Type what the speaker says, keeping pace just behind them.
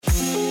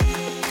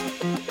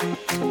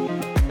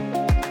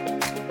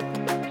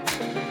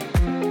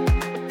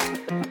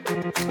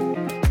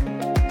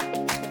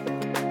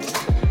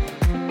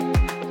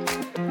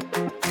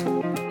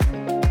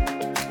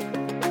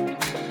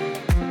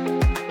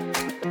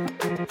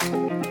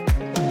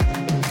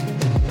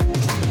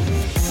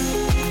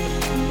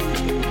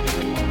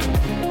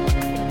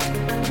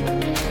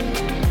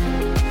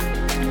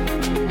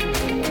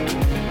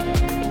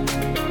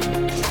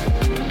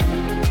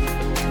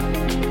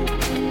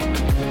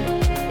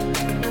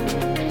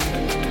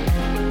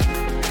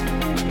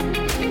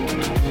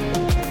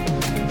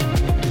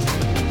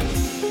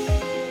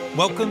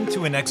Welcome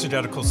to an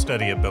exegetical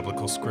study of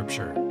biblical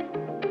scripture.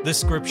 This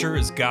scripture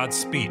is God's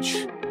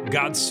speech,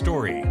 God's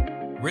story,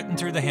 written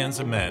through the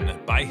hands of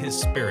men by His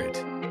Spirit,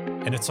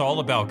 and it's all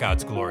about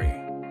God's glory.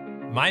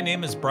 My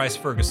name is Bryce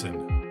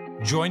Ferguson.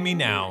 Join me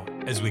now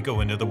as we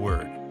go into the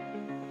Word.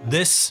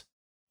 This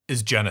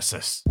is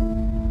Genesis.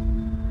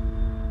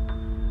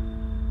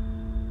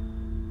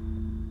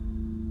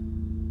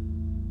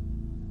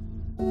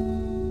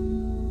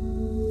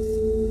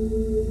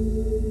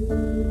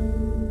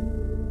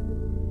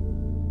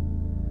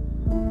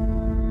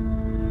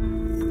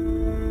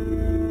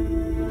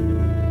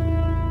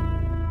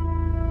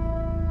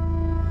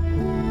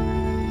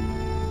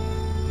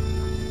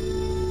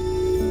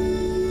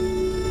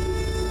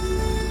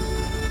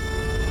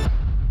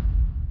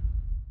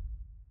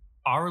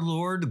 Our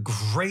Lord,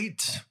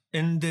 great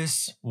in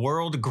this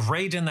world,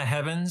 great in the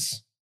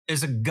heavens,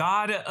 is a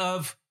God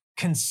of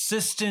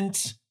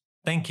consistent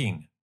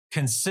thinking,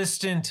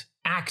 consistent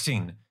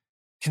acting,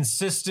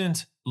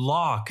 consistent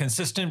law,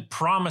 consistent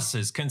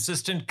promises,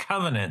 consistent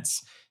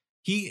covenants.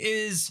 He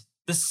is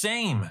the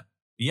same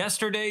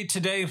yesterday,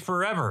 today,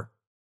 forever.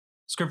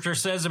 Scripture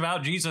says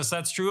about Jesus,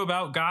 that's true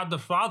about God the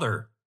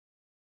Father.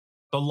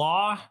 The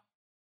law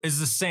is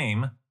the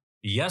same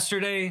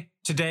yesterday,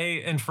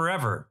 today, and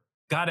forever.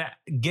 God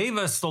gave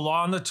us the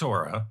law in the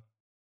Torah.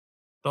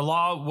 The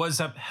law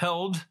was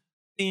upheld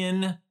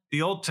in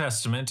the Old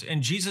Testament,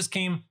 and Jesus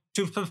came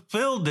to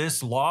fulfill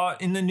this law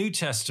in the New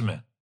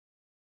Testament.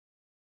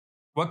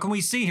 What can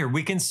we see here?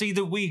 We can see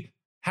that we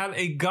have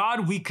a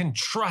God we can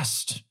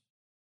trust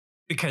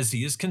because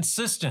He is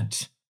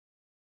consistent.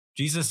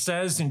 Jesus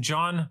says in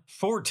John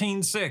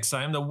 14:6,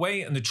 I am the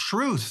way and the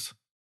truth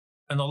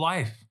and the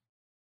life.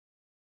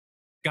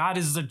 God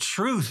is the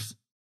truth.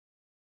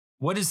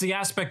 What is the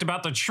aspect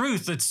about the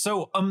truth that's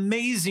so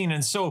amazing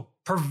and so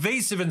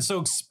pervasive and so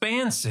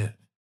expansive?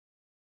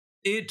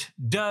 It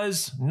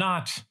does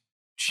not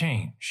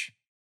change.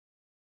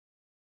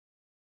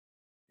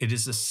 It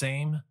is the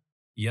same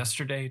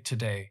yesterday,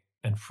 today,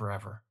 and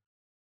forever.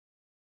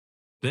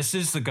 This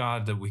is the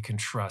God that we can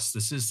trust.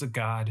 This is the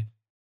God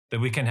that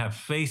we can have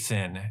faith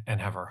in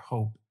and have our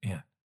hope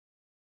in.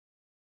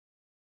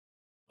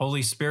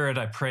 Holy Spirit,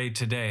 I pray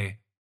today,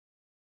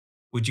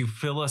 would you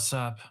fill us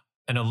up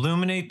and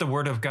illuminate the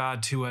word of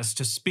God to us,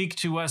 to speak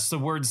to us the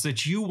words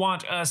that you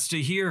want us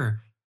to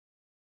hear,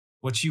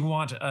 what you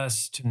want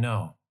us to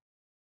know,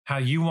 how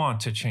you want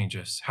to change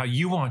us, how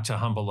you want to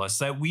humble us,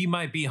 that we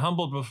might be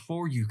humbled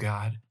before you,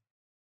 God,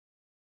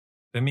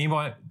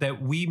 that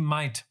we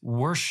might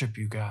worship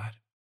you, God,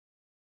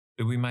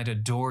 that we might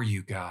adore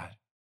you, God,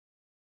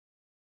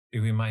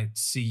 that we might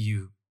see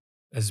you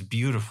as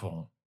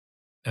beautiful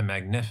and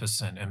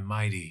magnificent and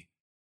mighty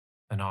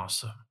and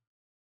awesome.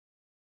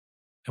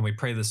 And we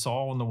pray this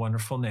all in the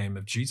wonderful name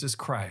of Jesus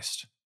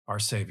Christ, our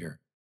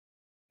Savior.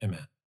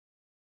 Amen.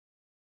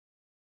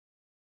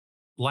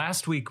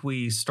 Last week,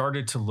 we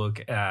started to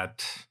look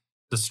at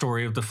the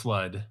story of the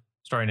flood,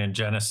 starting in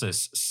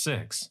Genesis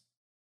 6.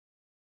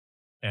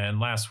 And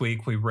last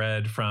week, we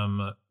read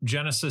from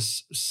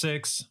Genesis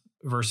 6,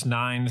 verse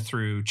 9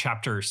 through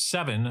chapter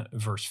 7,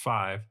 verse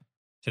 5.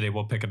 Today,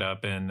 we'll pick it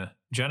up in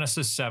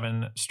Genesis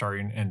 7,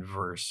 starting in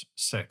verse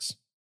 6.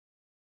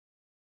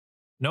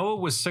 Noah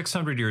was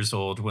 600 years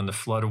old when the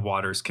flood of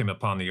waters came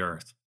upon the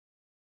earth.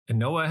 And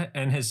Noah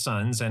and his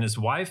sons and his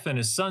wife and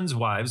his sons'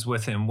 wives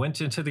with him went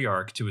into the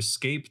ark to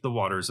escape the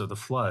waters of the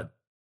flood,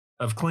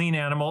 of clean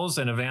animals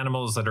and of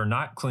animals that are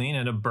not clean,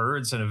 and of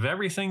birds and of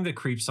everything that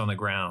creeps on the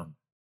ground.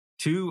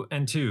 2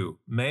 and 2,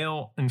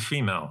 male and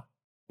female,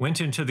 went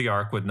into the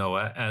ark with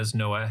Noah as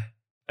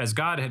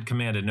God had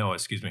commanded Noah,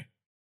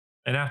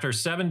 And after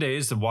 7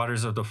 days, the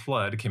waters of the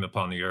flood came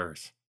upon the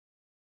earth.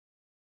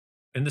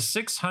 In the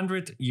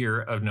 600th year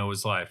of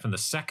Noah's life, in the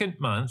second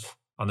month,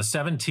 on the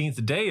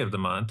 17th day of the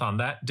month, on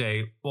that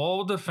day,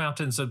 all the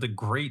fountains of the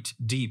great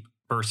deep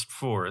burst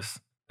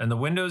forth, and the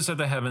windows of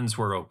the heavens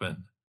were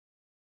opened.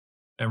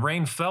 And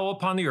rain fell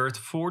upon the earth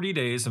 40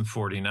 days and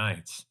 40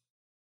 nights.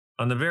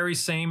 On the very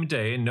same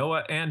day,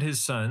 Noah and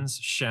his sons,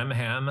 Shem,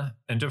 Ham,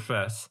 and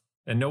Japheth,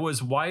 and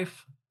Noah's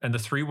wife and the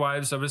 3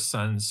 wives of his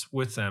sons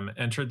with them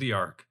entered the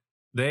ark,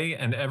 they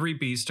and every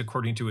beast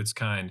according to its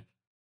kind,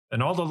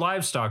 and all the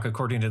livestock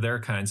according to their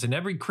kinds, and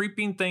every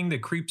creeping thing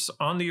that creeps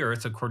on the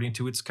earth according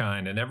to its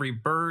kind, and every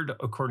bird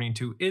according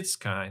to its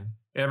kind,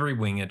 every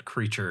winged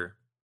creature.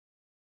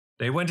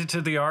 They went into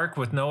the ark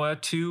with Noah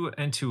 2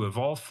 and 2 of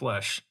all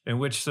flesh, in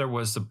which there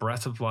was the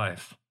breath of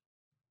life.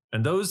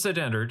 And those that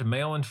entered,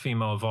 male and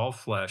female of all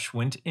flesh,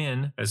 went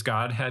in as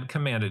God had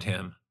commanded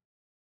him,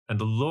 and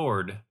the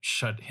Lord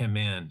shut him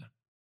in.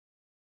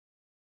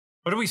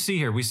 What do we see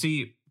here? We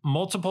see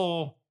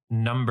multiple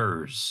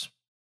numbers.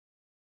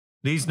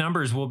 These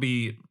numbers will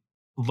be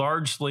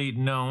largely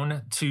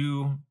known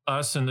to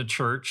us in the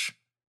church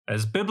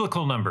as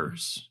biblical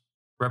numbers,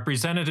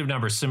 representative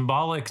numbers,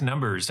 symbolic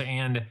numbers,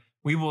 and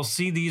we will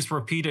see these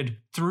repeated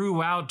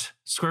throughout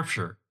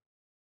Scripture.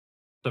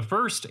 The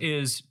first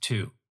is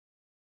 2.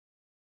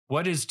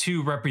 What is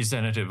 2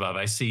 representative of?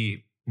 I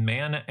see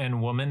man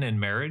and woman in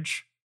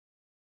marriage.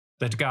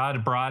 that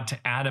God brought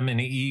Adam and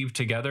Eve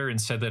together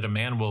and said that a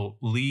man will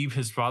leave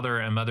his father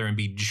and mother and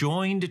be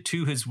joined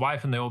to his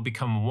wife and they will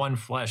become one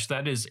flesh.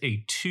 That is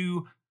a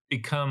two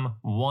become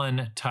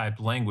one type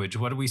language.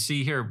 What do we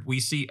see here? We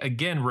see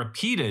again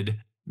repeated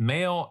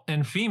male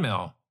and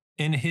female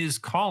in his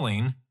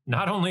calling,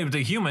 not only of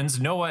the humans,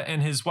 Noah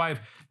and his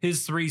wife,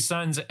 his three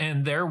sons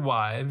and their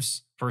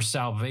wives for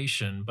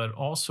salvation, but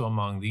also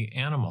among the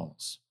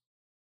animals.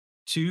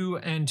 2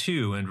 and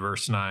 2 in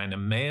verse 9, a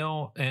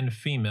male and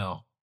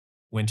female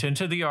went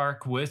into the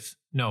ark with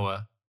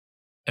Noah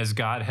as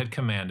God had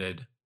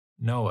commanded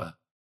Noah.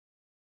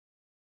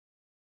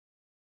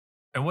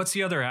 And what's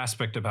the other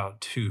aspect about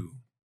two?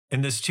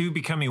 In this two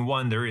becoming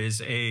one, there is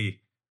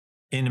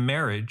in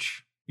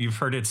marriage, you've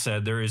heard it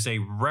said, there is a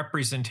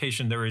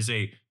representation, there is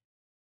a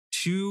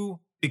two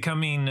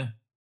becoming,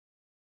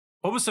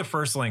 what was the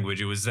first language?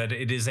 It was that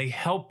it is a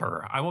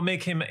helper. I will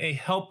make him a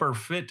helper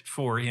fit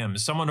for him,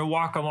 someone to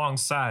walk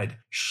alongside,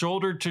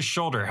 shoulder to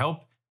shoulder,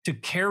 help to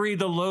carry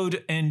the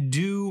load and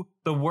do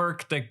the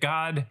work that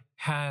God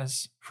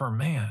has for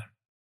man.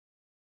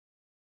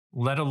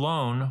 Let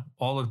alone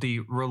all of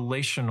the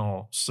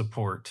relational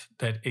support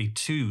that a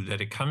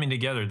coming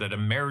together, that a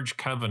marriage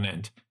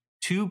covenant,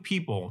 two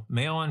people,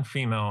 male and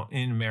female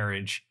in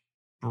marriage,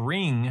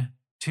 bring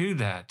to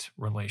that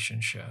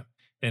relationship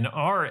and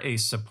are a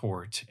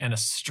support and a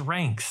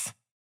strength,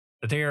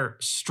 that they are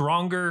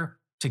stronger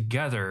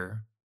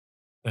together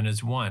than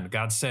as one.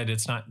 God said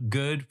it's not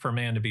good for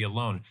man to be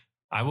alone.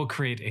 I will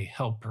create a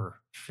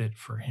helper fit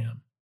for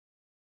him.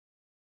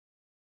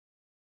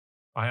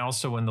 I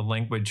also, in the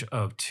language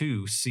of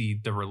two, see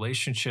the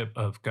relationship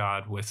of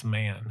God with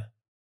man.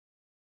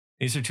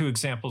 These are two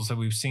examples that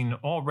we've seen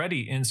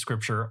already in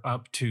Scripture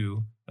up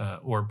to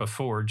or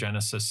before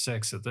Genesis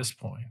 6 at this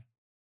point.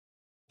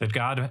 That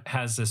God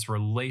has this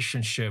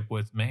relationship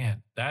with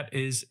man. That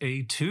is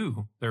a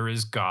two. There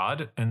is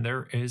God and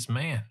there is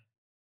man.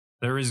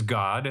 There is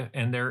God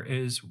and there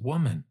is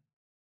woman.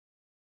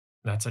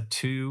 That's a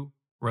two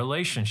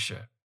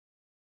relationship.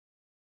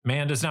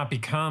 Man does not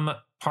become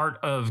part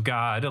of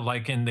God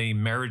like in the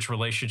marriage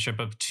relationship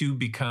of two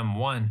become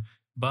one.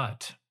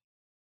 But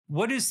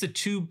what is the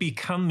two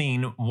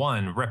becoming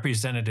one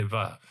representative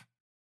of?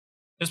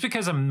 Just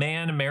because a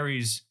man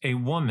marries a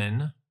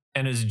woman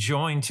and is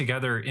joined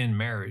together in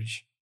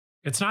marriage,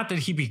 it's not that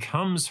he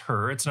becomes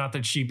her, it's not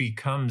that she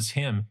becomes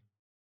him.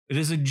 It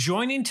is a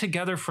joining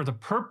together for the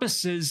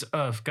purposes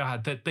of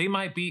God, that they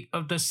might be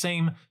of the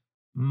same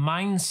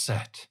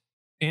mindset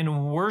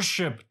in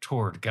worship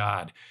toward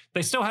God.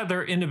 They still have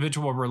their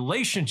individual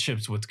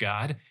relationships with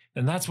God,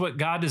 and that's what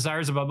God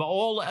desires above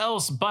all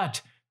else,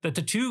 but that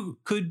the two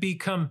could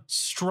become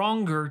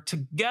stronger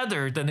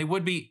together than they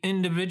would be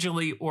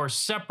individually or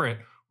separate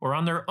or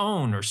on their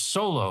own or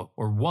solo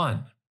or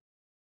one.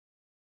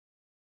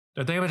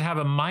 That they would have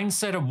a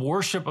mindset of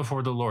worship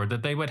before the Lord,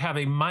 that they would have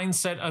a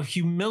mindset of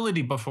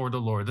humility before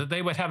the Lord, that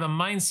they would have a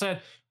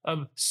mindset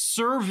of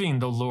serving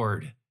the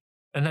Lord,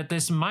 and that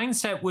this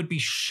mindset would be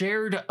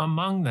shared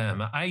among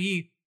them,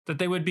 i.e., that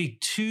they would be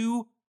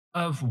two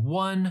of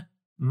one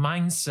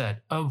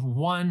mindset, of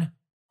one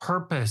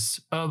purpose,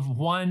 of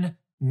one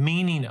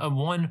meaning, of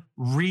one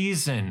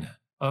reason,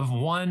 of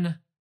one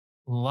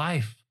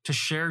life to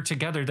share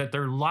together, that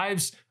their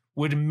lives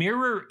would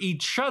mirror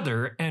each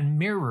other and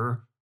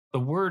mirror the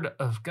Word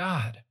of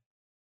God.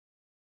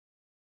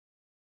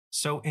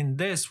 So in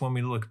this, when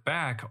we look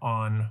back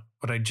on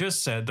what I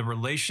just said, the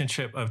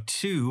relationship of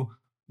two,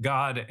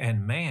 God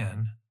and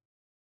man,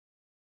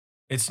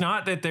 it's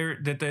not that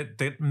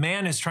that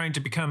man is trying to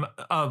become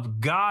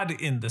of God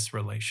in this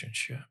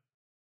relationship.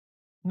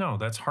 No,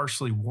 that's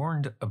harshly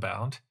warned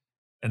about,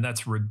 and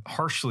that's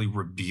harshly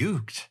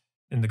rebuked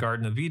in the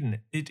Garden of Eden.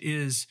 It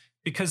is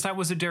because that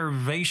was a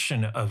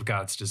derivation of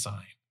God's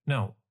design.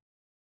 No,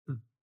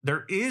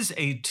 there is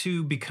a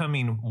two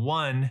becoming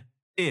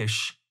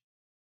one-ish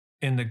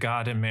in the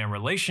God and man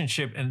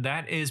relationship, and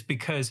that is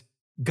because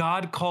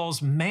God calls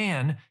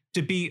man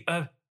to be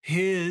of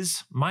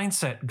his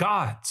mindset,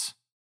 God's.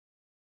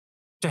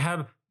 To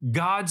have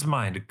God's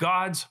mind,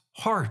 God's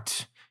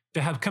heart,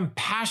 to have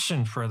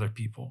compassion for other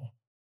people,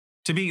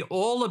 to be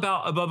all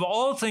about, above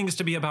all things,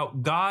 to be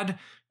about God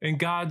and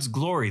God's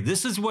glory.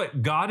 This is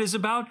what God is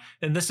about,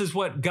 and this is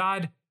what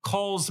God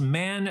calls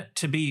man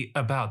to be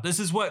about. This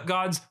is what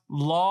God's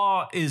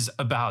law is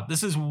about.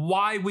 This is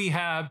why we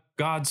have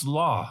God's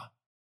law.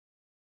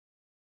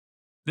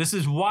 This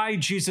is why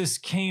Jesus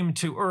came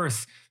to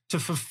earth, to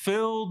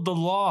fulfill the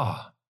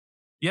law.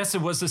 Yes,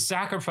 it was the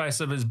sacrifice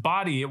of his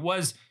body. It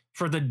was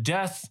for the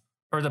death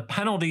or the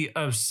penalty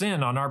of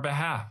sin on our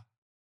behalf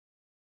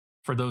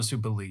for those who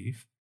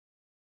believe.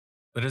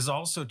 But it is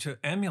also to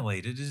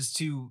emulate, it is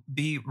to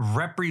be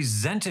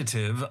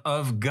representative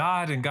of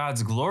God and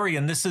God's glory.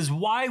 And this is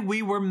why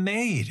we were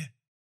made.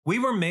 We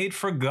were made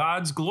for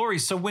God's glory.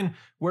 So when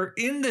we're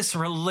in this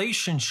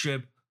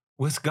relationship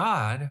with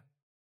God,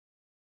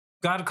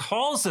 God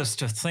calls us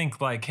to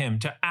think like him,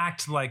 to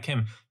act like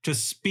him, to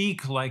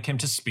speak like him,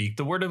 to speak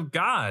the word of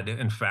God,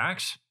 in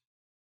fact,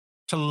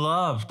 to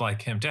love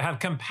like him, to have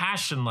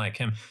compassion like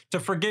him, to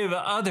forgive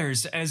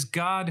others as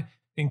God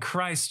in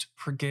Christ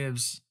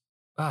forgives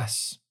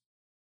us.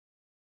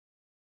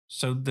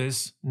 So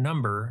this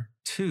number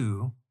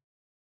 2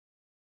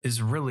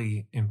 is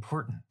really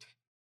important.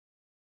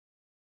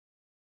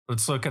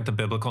 Let's look at the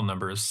biblical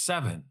number of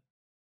 7.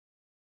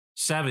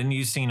 7,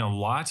 you've seen a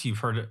lot, you've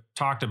heard it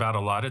talked about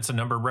a lot. It's a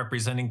number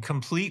representing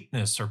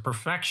completeness or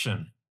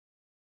perfection.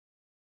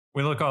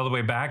 We look all the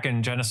way back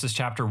in Genesis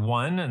chapter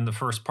 1 and the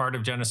first part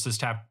of Genesis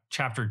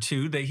chapter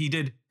 2 that he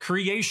did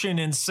creation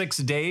in 6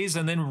 days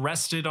and then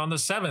rested on the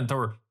 7th.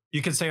 Or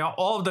you could say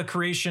all of the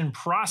creation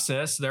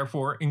process,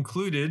 therefore,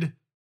 included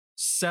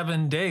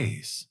 7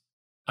 days,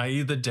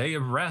 i.e., the day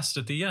of rest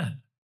at the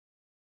end.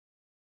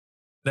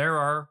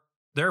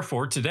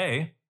 Therefore,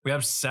 today, we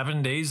have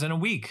 7 days in a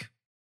week.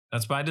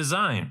 That's by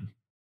design.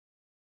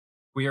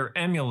 We are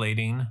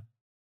emulating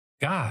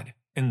God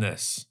in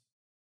this.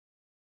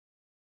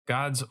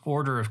 God's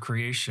order of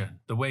creation,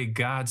 the way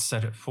God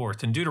set it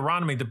forth. In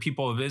Deuteronomy, the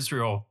people of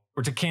Israel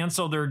were to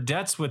cancel their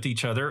debts with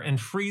each other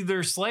and free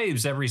their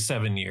slaves every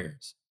 7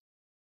 years.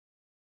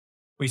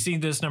 We see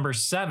this number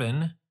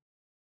 7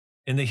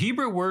 in the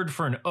Hebrew word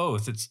for an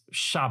oath, it's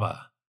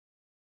Shaba.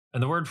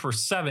 And the word for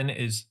 7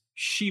 is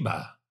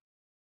Sheba,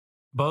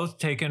 both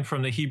taken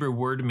from the Hebrew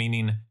word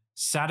meaning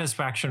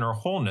satisfaction or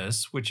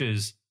wholeness, which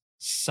is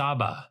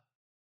Saba.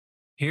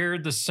 Here are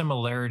the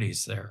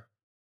similarities there.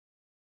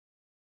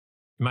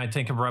 You might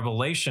think of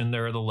Revelation,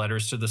 there are the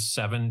letters to the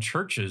 7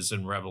 churches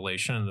in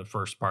Revelation in the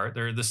first part.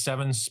 There are the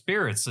 7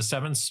 spirits, the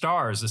 7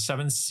 stars, the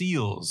 7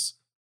 seals.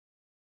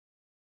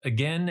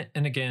 Again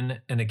and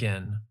again and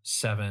again,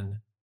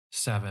 7,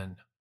 7,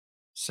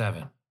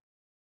 7.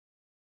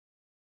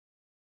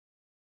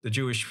 The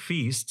Jewish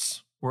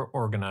feasts were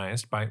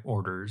organized by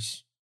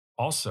orders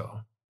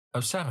also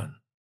of 7.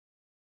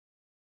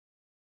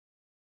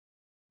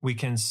 We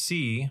can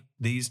see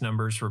these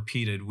numbers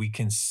repeated. We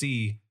can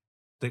see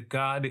that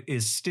God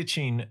is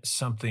stitching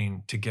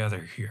something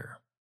together here.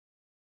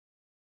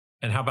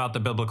 And how about the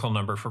biblical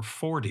number for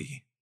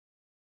 40?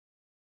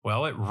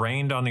 Well, it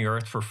rained on the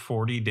earth for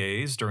 40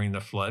 days during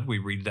the flood. We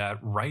read that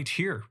right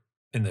here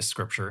in this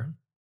scripture.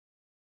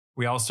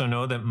 We also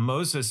know that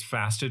Moses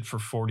fasted for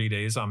 40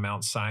 days on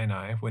Mount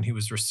Sinai when he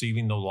was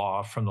receiving the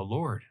law from the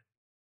Lord.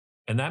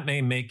 And that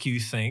may make you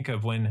think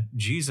of when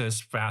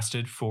Jesus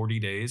fasted 40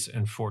 days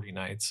and 40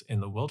 nights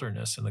in the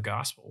wilderness in the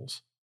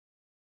Gospels.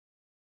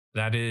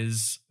 That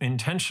is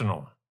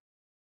intentional.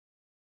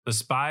 The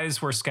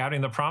spies were scouting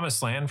the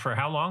promised land for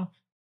how long?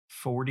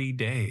 40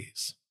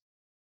 days.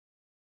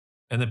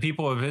 And the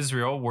people of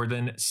Israel were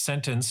then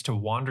sentenced to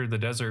wander the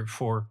desert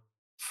for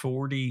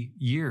 40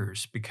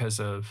 years because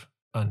of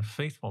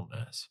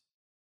unfaithfulness.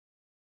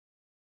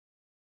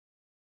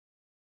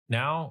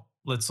 Now,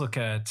 let's look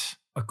at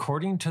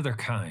according to their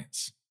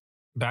kinds.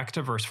 Back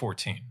to verse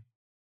 14.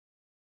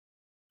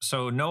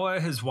 So Noah,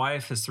 his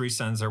wife, his 3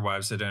 sons, their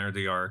wives had entered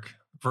the ark.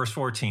 Verse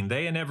 14,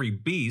 they and every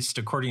beast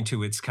according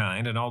to its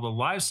kind, and all the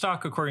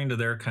livestock according to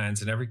their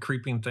kinds, and every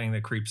creeping thing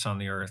that creeps on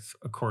the earth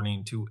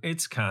according to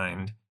its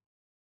kind,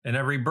 and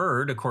every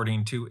bird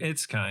according to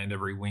its kind,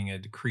 every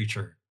winged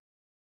creature.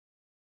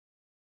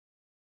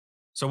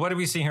 So what do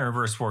we see here in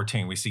verse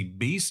 14? We see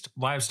beast,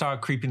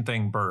 livestock, creeping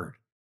thing, bird.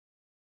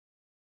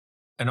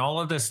 And all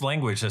of this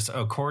language, this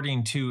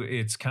according to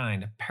its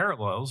kind,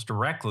 parallels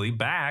directly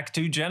back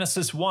to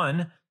Genesis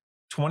 1,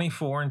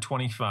 24 and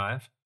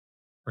 25.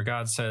 Where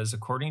God says,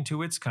 according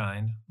to its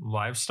kind,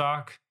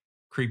 livestock,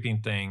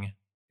 creeping thing,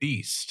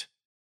 beast.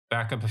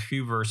 Back up a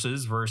few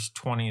verses, verse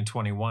 20 and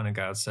 21, and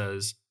God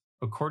says,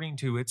 according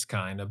to its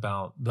kind,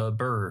 about the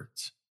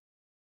birds.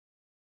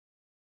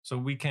 So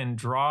we can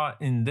draw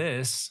in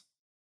this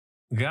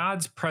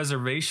God's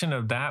preservation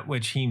of that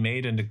which he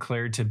made and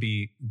declared to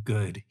be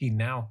good. He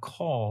now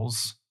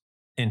calls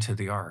into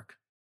the ark.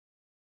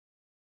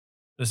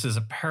 This is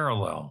a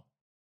parallel.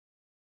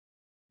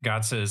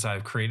 God says,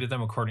 I've created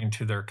them according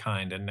to their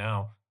kind. And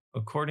now,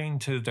 according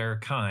to their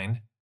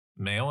kind,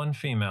 male and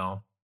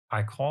female,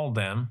 I call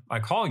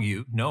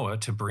you, Noah,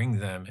 to bring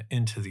them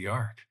into the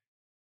ark.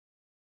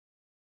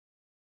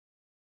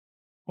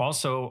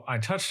 Also, I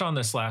touched on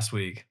this last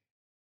week.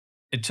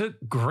 It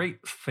took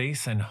great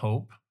faith and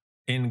hope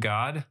in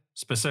God,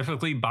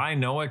 specifically by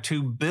Noah,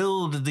 to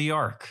build the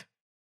ark.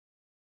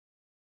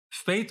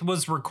 Faith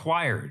was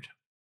required.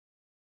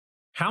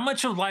 How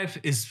much of life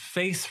is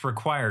faith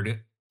required?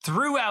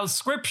 Throughout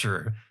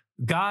Scripture,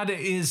 God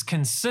is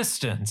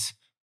consistent.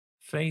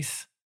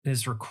 Faith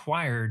is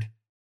required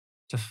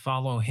to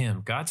follow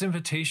him. God's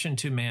invitation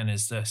to man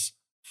is this: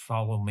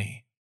 follow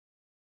me.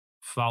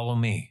 Follow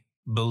me.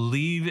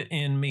 Believe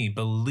in me.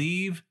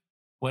 Believe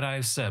what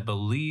I've said.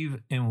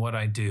 Believe in what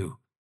I do.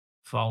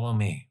 Follow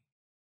me.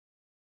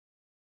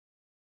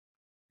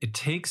 It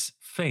takes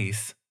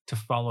faith to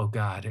follow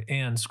God,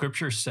 and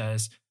Scripture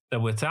says that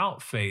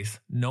without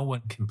faith, no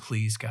one can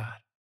please God.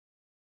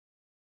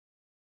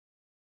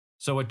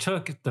 So it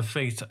took the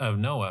faith of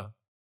Noah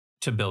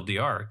to build the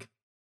ark,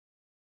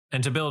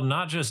 and to build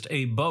not just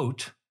a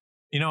boat.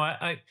 You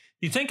know,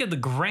 you think of the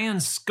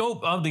grand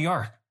scope of the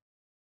ark.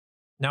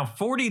 Now,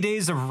 40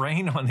 days of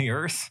rain on the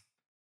earth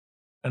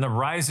and the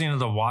rising of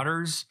the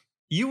waters,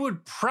 you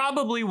would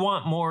probably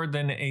want more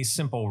than a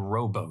simple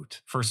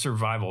rowboat for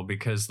survival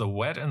because the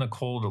wet and the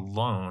cold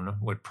alone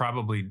would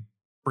probably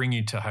bring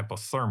you to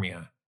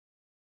hypothermia.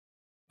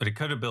 But he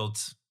could have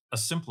built a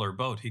simpler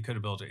boat. He could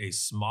have built a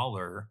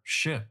smaller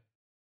ship.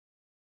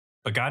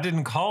 But God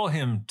didn't call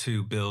him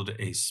to build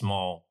a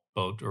small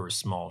boat or a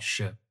small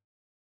ship.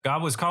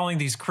 God was calling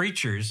these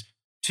creatures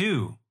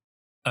to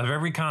of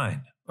every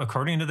kind,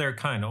 according to their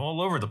kind,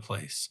 all over the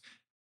place.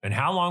 And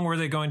how long were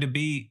they going to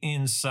be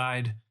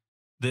inside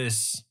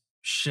this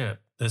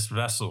ship, this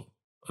vessel?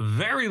 A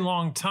very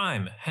long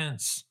time,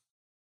 hence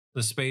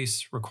the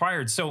space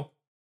required. So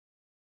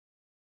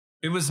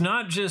it was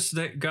not just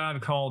that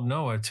God called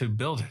Noah to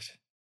build it,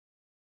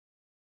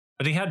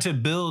 but he had to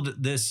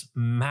build this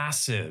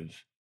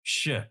massive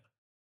ship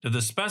to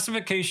the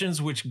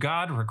specifications which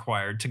God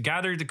required to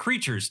gather the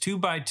creatures 2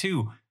 by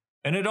 2.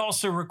 And it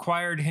also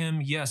required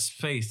him, yes,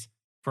 faith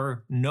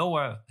for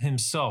Noah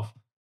himself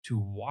to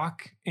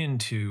walk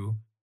into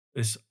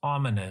this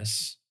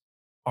ominous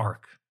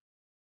ark.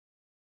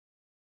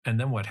 And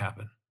then what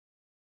happened?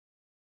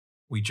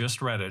 We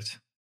just read it.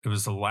 It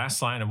was the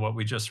last line of what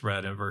we just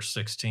read in verse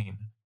 16.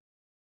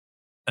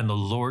 And the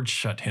Lord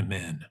shut him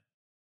in.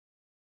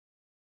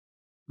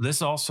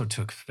 This also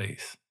took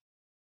faith.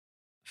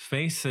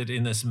 Faith that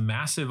in this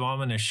massive,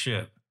 ominous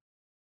ship,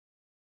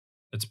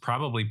 it's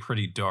probably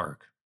pretty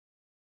dark,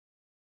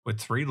 with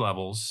 3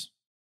 levels,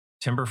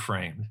 timber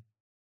framed,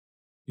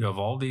 you have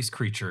all these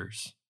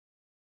creatures.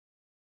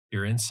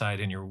 You're inside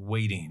and you're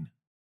waiting.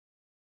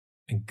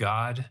 And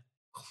God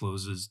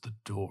closes the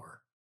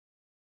door.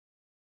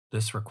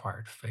 This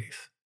required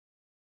faith.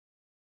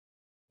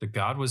 That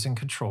God was in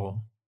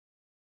control.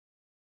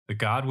 That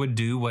God would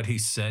do what he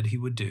said he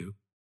would do.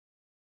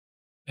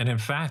 And in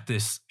fact,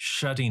 this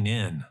shutting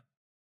in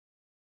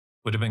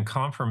would have been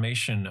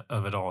confirmation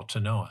of it all to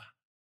Noah.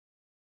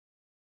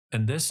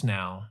 And this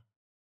now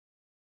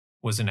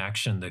was an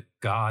action that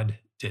God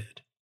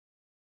did.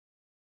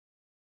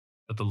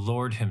 But the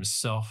Lord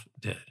himself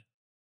did.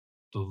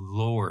 The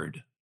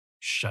Lord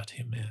shut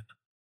him in.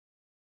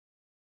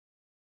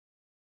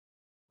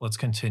 Let's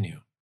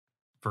continue.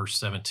 Verse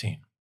 17.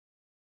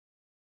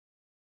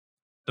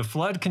 The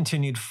flood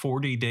continued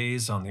 40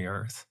 days on the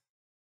earth.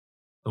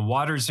 The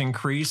waters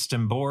increased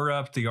and bore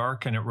up the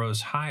ark, and it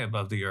rose high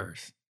above the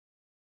earth.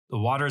 The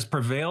waters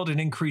prevailed and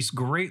increased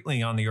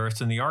greatly on the earth,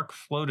 and the ark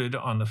floated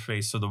on the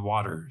face of the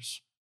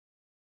waters.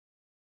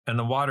 And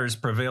the waters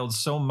prevailed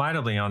so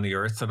mightily on the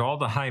earth that all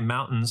the high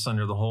mountains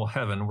under the whole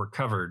heaven were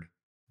covered.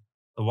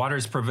 The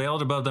waters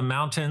prevailed above the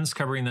mountains,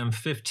 covering them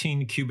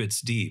 15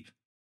 cubits deep.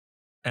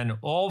 And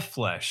all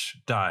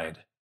flesh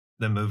died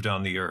that moved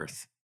on the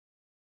earth.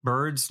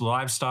 Birds,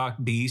 livestock,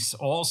 beasts,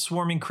 all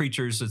swarming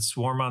creatures that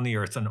swarm on the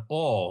earth, and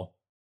all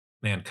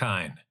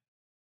mankind.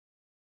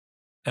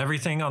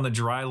 Everything on the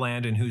dry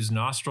land in whose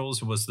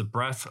nostrils was the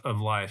breath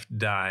of life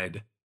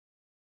died.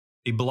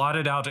 He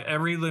blotted out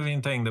every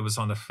living thing that was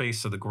on the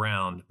face of the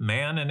ground,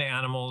 man and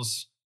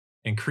animals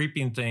and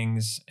creeping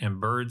things and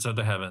birds of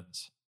the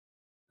heavens.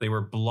 They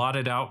were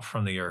blotted out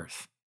from the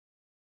earth.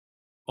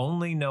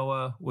 Only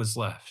Noah was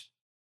left,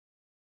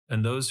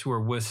 and those who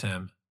were with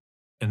him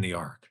in the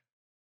ark.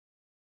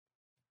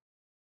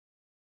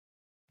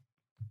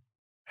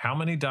 How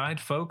many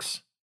died,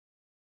 folks?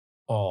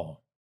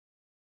 All.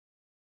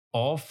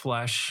 All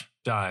flesh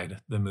died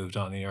that moved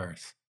on the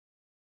earth.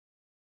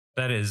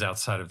 That is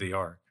outside of the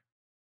ark.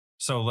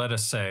 So let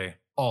us say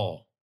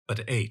all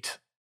but 8.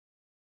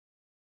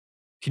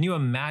 Can you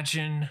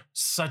imagine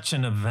such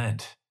an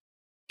event?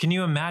 Can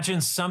you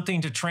imagine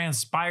something to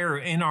transpire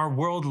in our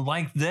world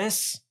like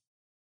this?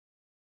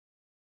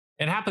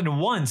 It happened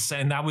once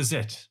and that was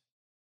it.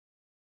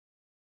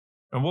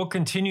 And we'll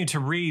continue to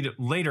read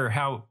later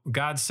how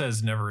God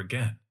says never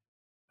again.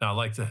 Not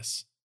like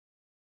this.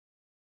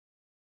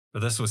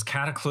 But this was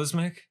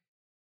cataclysmic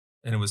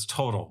and it was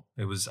total.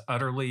 It was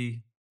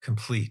utterly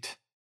complete.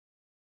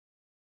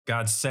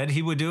 God said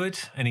he would do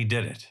it and he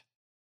did it.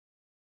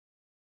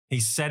 He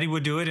said he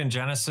would do it in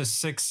Genesis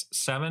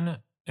 6:7,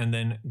 and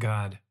then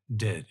God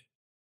did.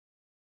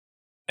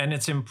 And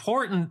it's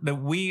important that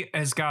we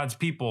as God's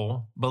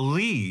people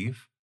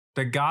believe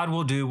that God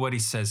will do what he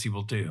says he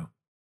will do.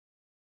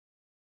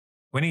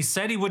 When he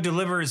said he would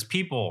deliver his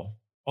people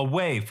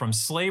away from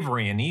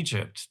slavery in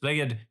Egypt, they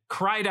had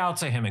cried out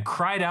to him and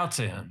cried out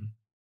to him.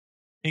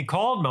 He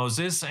called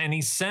Moses and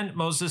he sent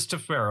Moses to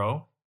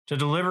Pharaoh to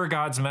deliver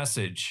God's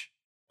message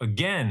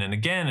again and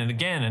again and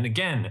again and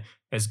again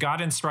as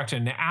God instructed.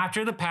 And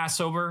after the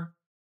Passover,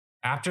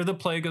 after the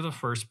plague of the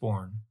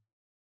firstborn,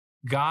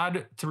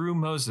 God, through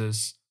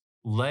Moses,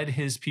 led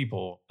his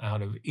people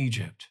out of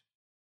Egypt.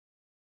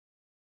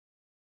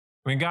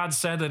 When God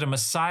said that a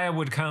Messiah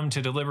would come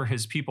to deliver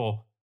his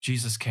people,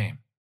 Jesus came.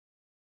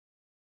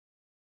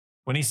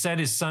 When he said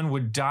his son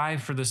would die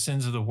for the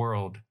sins of the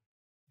world,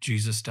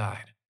 Jesus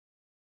died.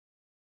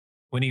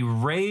 When he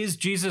raised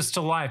Jesus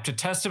to life to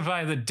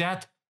testify that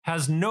death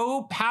has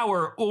no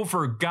power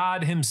over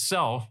God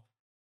himself,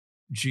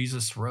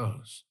 Jesus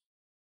rose.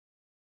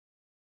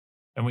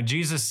 And when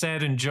Jesus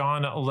said in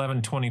John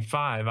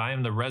 11:25, I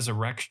am the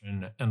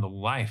resurrection and the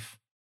life.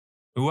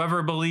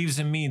 Whoever believes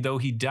in me, though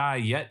he die,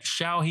 yet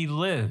shall he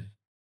live.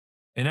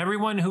 And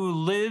everyone who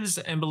lives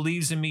and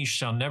believes in me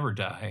shall never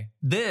die.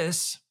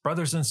 This,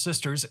 brothers and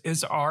sisters,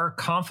 is our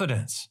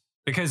confidence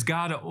because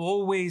God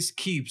always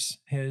keeps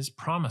his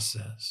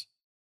promises.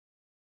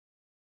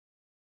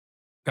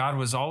 God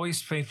was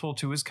always faithful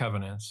to his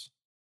covenants.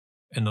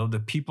 And though the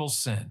people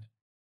sinned,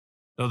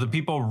 though the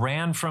people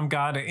ran from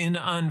God in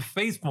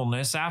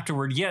unfaithfulness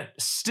afterward, yet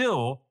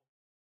still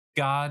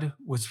God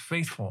was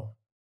faithful.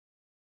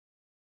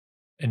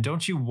 And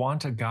don't you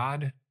want a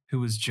God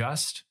who is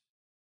just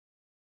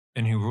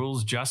and who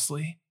rules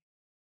justly?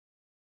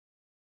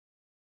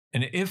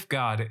 And if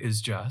God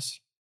is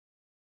just,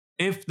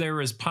 if there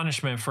is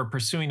punishment for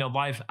pursuing a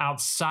life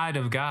outside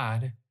of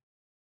God,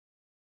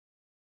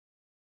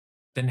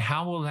 then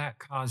how will that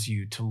cause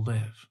you to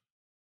live?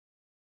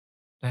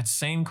 That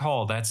same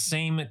call, that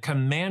same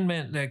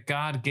commandment that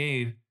God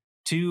gave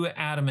to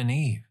Adam and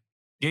Eve,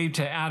 gave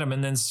to Adam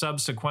and then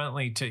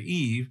subsequently to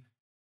Eve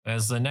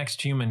as the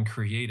next human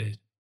created.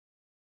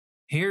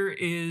 Here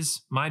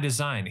is my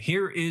design.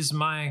 Here is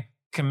my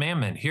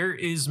commandment. Here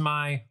is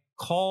my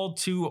call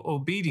to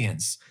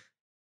obedience.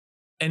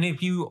 And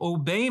if you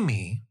obey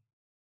me,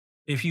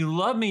 if you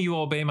love me, you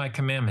obey my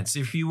commandments.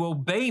 If you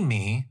obey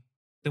me,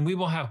 then we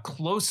will have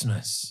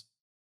closeness.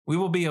 We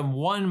will be in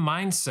one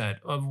mindset,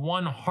 of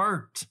one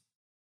heart.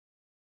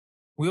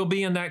 We'll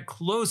be in that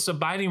close,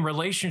 abiding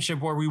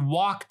relationship where we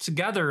walk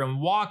together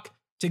and walk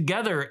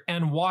together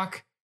and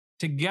walk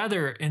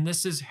together. And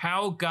this is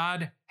how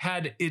God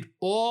had it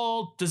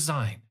all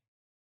designed.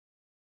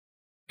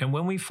 And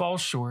when we fall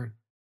short,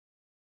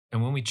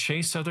 and when we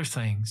chase other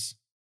things,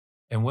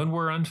 and when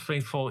we're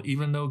unfaithful,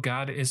 even though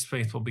God is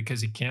faithful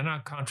because he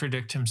cannot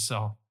contradict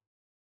himself,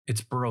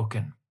 it's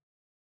broken.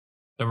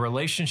 The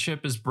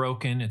relationship is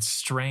broken. It's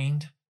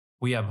strained.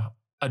 We have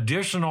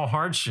additional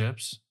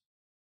hardships.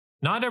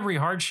 Not every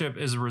hardship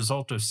is a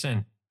result of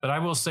sin, but I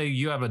will say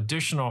you have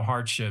additional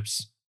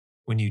hardships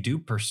when you do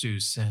pursue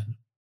sin.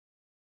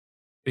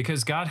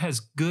 Because God has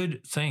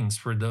good things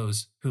for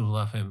those who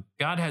love him.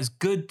 God has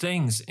good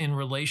things in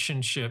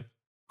relationship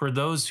for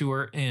those who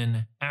are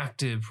in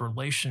active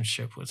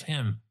relationship with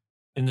him,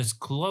 in this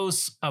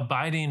close,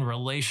 abiding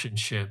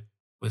relationship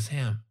with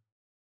him.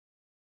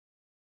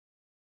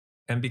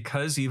 And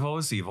because evil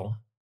is evil,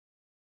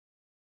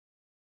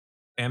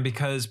 and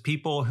because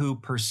people who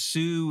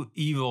pursue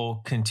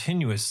evil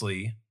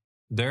continuously,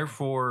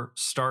 therefore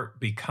start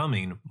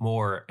becoming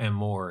more and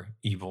more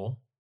evil,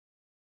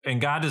 and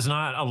God does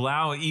not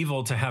allow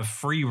evil to have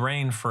free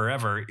reign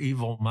forever,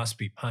 evil must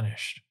be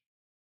punished.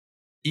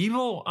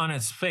 Evil on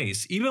its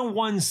face, even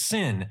one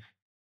sin,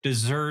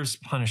 deserves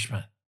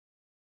punishment.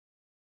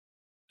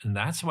 And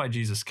that's why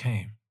Jesus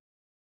came,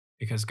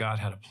 because God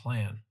had a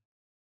plan.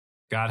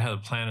 God had a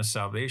plan of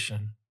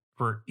salvation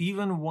for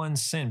even one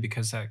sin,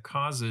 because that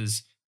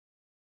causes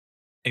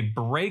a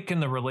break in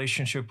the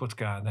relationship with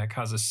God, that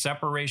causes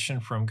separation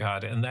from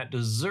God, and that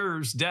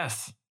deserves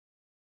death.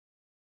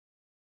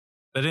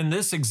 But in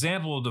this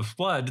example of the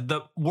flood,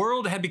 the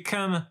world had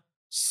become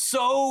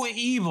so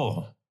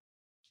evil.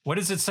 What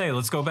does it say?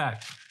 Let's go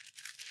back.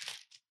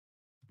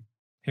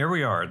 Here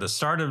we are, the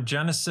start of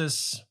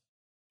Genesis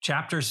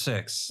chapter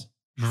 6.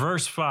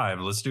 Verse 5,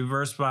 let's do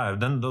verse 5.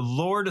 Then the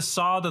Lord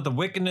saw that the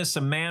wickedness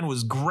of man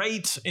was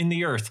great in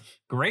the earth.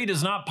 Great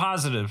is not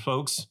positive,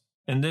 folks,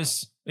 in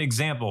this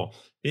example.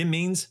 It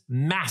means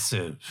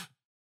massive.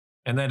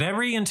 And that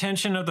every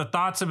intention of the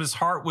thoughts of his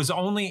heart was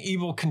only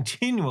evil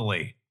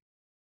continually.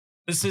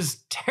 This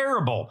is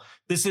terrible.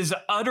 This is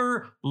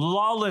utter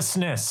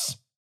lawlessness,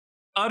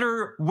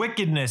 utter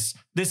wickedness.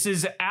 This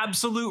is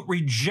absolute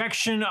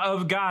rejection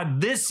of God.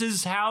 This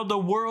is how the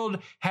world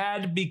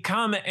had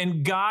become,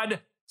 and God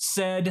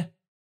said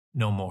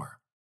no more.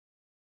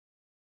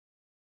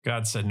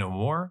 God said no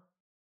more.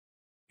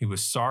 He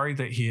was sorry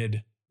that he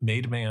had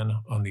made man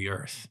on the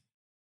earth.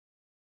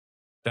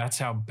 That's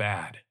how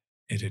bad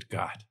it had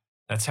got.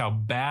 That's how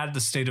bad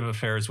the state of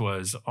affairs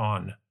was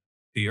on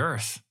the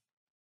earth.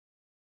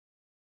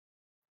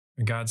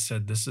 And God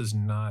said, this is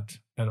not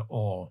at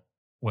all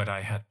what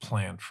I had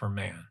planned for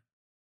man.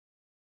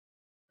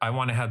 I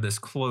want to have this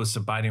close,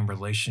 abiding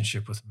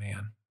relationship with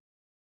man.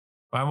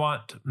 I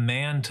want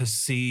man to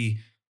see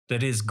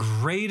that his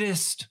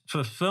greatest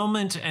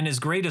fulfillment and his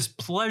greatest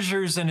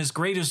pleasures and his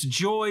greatest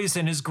joys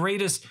and his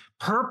greatest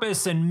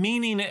purpose and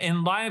meaning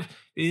in life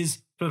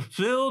is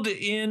fulfilled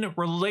in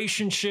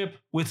relationship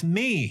with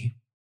me.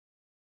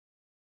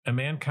 And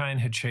mankind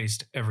had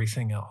chased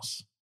everything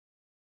else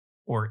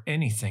or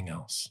anything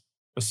else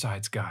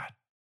besides God.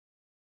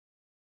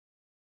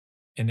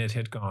 And it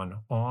had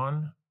gone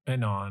on,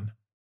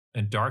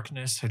 and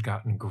darkness had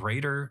gotten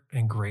greater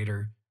and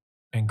greater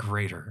and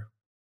greater.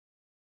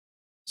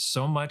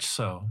 So much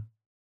so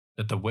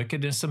that the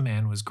wickedness of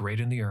man was great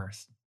in the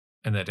earth,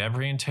 and that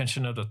every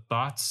intention of the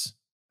thoughts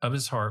of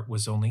his heart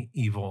was only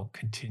evil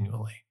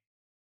continually.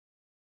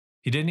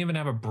 He didn't even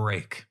have a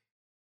break.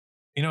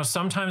 You know,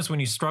 sometimes when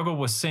you struggle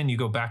with sin, you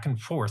go back and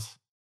forth.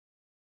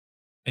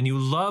 and you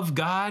love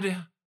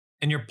God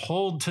and you're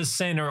pulled to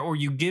sin, or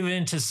you give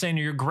in to sin,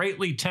 or you're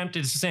greatly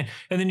tempted to sin,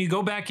 and then you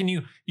go back and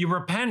you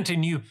repent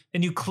and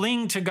you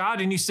cling to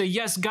God and you say,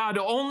 yes, God,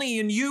 only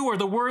in you are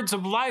the words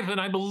of life, and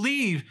I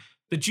believe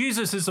that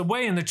Jesus is the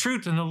way and the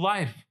truth and the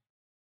life.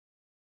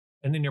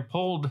 And then you're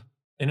pulled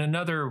in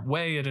another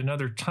way at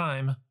another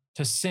time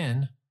to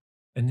sin.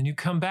 And then you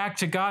come back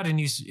to God and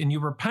you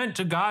repent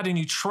to God and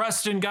you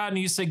trust in God and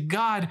you say,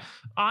 God,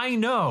 I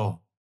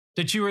know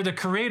that you are the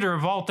creator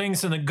of all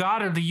things and the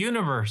God of the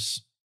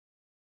universe.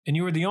 And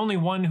you are the only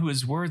one who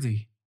is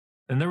worthy.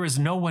 And there is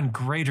no one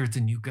greater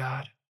than you,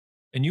 God.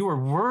 And you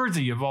are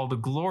worthy of all the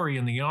glory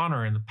and the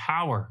honor and the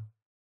power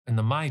and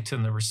the might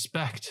and the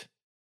respect.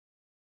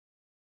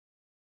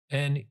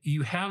 And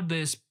you have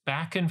this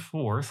back and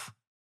forth,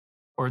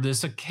 or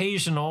this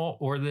occasional,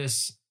 or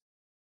this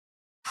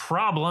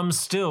problem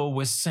still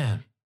with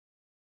sin.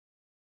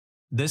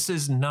 This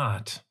is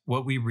not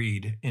what we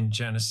read in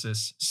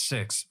Genesis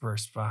 6,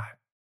 verse 5.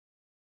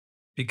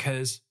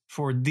 Because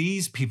for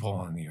these people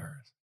on the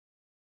earth,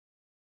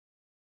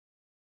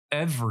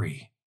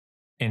 every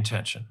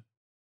intention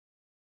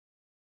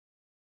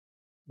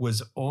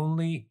was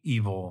only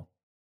evil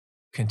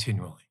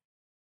continually.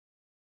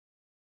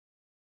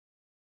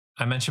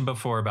 I mentioned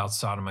before about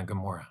Sodom and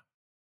Gomorrah.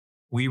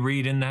 We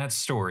read in that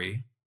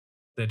story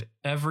that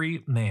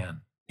every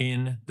man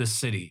in the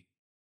city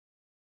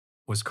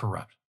was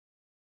corrupt,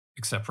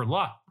 except for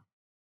Lot.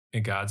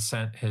 And God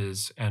sent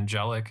his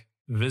angelic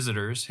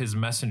visitors, his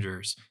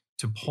messengers,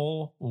 to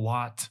pull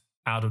Lot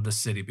out of the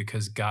city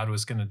because God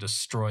was going to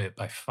destroy it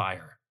by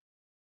fire.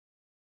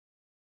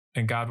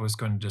 And God was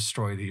going to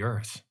destroy the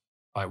earth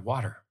by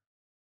water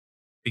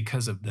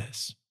because of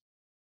this.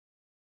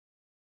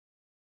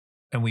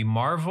 And we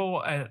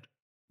marvel at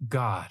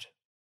God,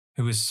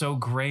 who is so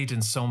great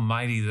and so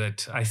mighty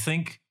that I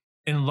think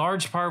in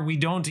large part we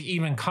don't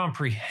even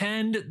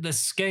comprehend the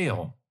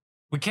scale.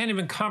 We can't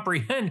even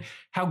comprehend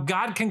how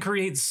God can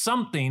create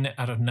something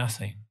out of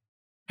nothing,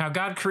 how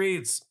God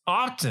creates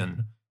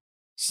often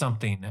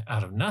something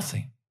out of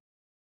nothing.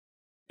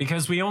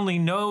 Because we only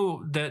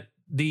know that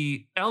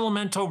the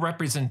elemental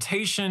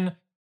representation,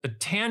 the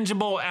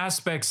tangible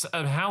aspects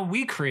of how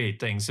we create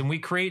things, and we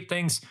create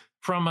things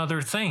from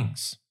other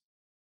things.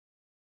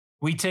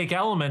 We take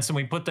elements and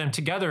we put them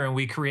together and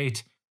we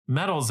create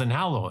metals and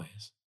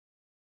alloys.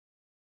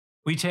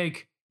 We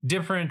take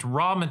different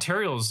raw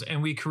materials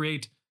and we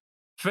create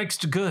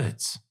fixed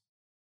goods.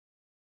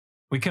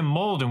 We can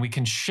mold and we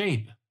can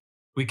shape.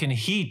 We can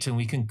heat and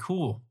we can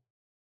cool.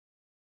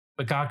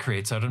 But God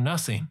creates out of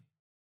nothing.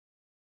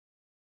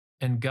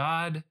 And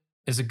God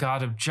is a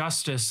God of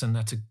justice, and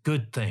that's a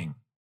good thing.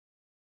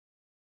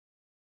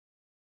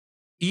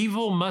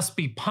 Evil must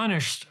be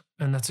punished,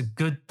 and that's a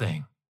good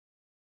thing,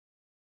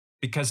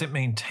 because it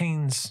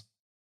maintains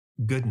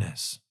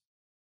goodness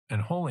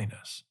and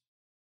holiness.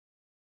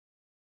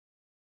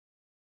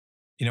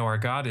 You know, our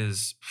God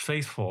is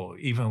faithful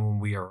even when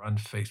we are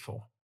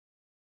unfaithful.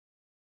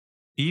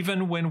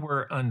 Even when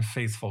we're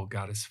unfaithful,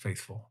 God is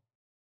faithful.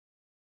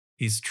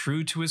 He's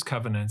true to his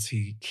covenants.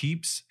 He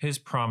keeps his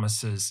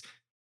promises,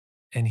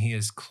 and he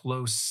is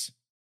close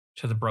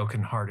to the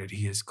brokenhearted.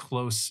 He is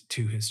close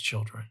to his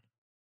children.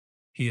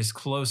 He is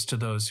close to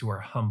those who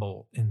are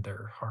humble in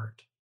their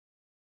heart.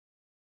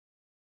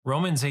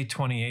 Romans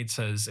 8:28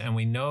 says, and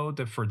we know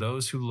that for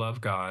those who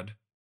love God,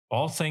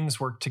 all things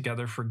work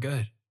together for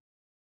good,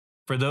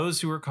 for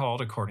those who are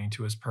called according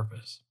to his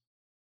purpose.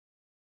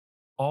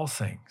 All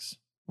things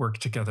work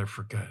together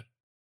for good.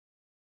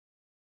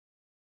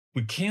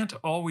 We can't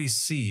always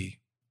see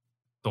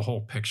the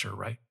whole picture,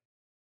 right?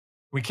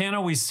 We can't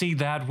always see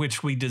that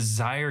which we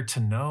desire to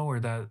know or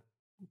that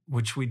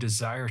which we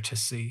desire to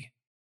see.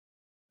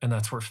 And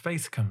that's where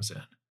faith comes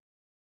in.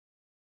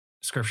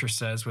 Scripture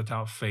says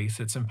without faith,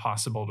 it's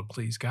impossible to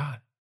please God.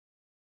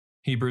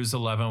 Hebrews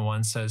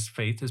 11:1 says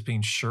faith is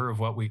being sure of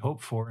what we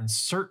hope for and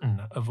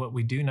certain of what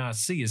we do not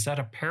see. Is that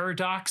a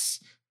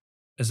paradox?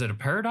 Is it a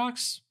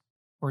paradox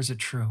or is it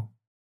true?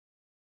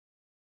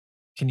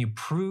 Can you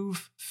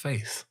prove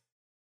faith?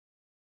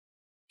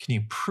 Can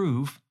you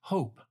prove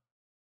hope?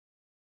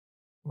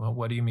 Well,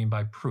 what do you mean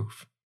by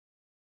proof?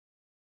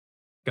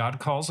 God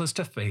calls us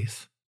to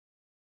faith.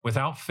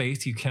 Without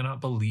faith, you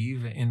cannot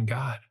believe in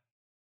God.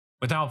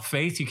 Without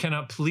faith, you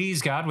cannot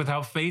please God.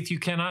 Without faith, you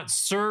cannot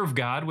serve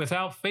God.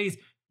 Without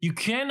faith, you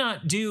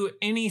cannot do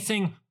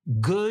anything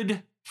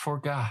good for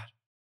God.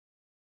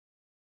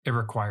 It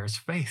requires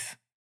faith.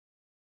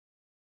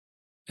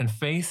 And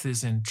faith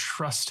is in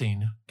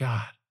trusting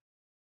God.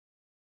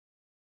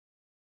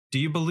 Do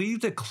you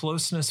believe that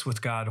closeness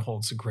with God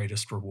holds the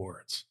greatest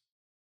rewards?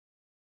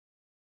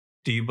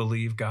 Do you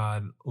believe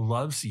God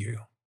loves you?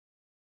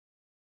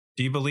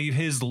 Do you believe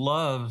his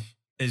love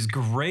is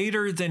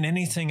greater than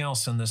anything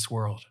else in this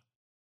world?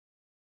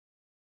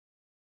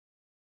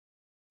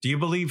 Do you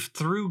believe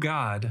through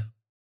God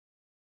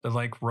that,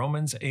 like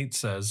Romans 8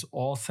 says,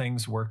 all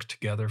things work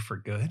together for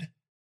good?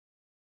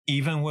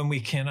 Even when we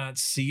cannot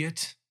see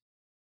it,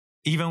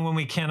 even when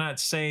we cannot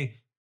say,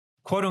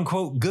 quote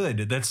unquote,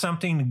 good, that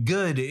something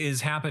good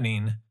is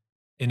happening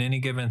in any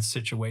given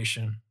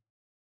situation,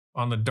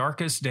 on the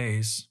darkest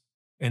days,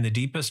 in the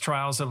deepest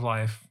trials of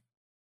life,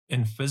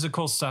 in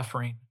physical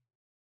suffering,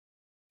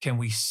 can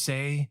we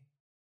say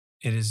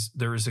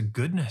there is a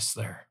goodness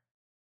there?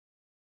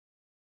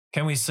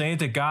 Can we say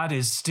that God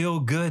is still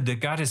good, that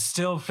God is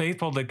still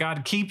faithful, that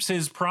God keeps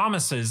his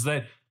promises,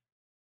 that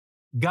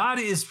God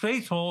is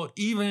faithful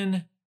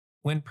even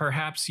when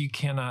perhaps you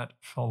cannot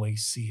fully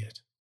see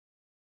it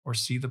or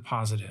see the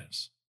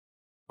positives,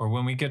 or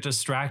when we get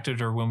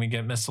distracted or when we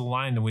get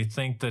misaligned and we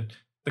think that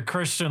the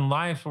Christian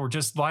life or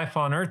just life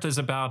on earth is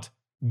about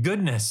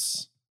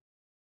goodness.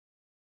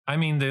 I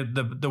mean,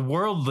 the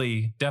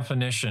worldly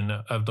definition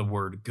of the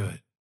word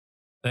good.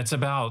 That's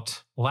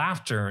about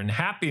laughter and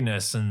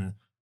happiness and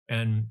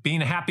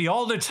being happy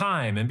all the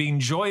time and being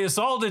joyous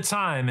all the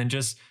time and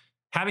just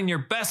having your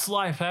best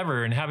life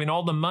ever and having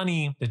all the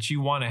money that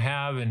you want to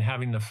have and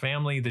having the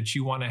family that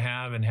you want to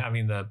have and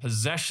having the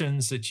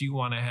possessions that you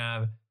want to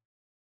have.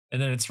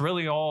 And then it's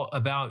really all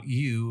about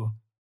you.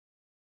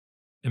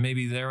 And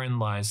maybe therein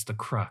lies the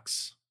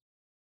crux.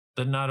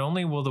 That not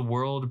only will the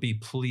world be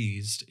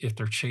pleased if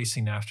they're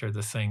chasing after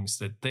the things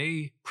that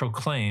they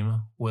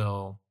proclaim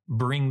will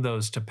bring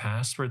those to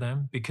pass for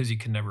them, because you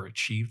can never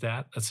achieve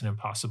that. That's an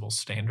impossible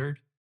standard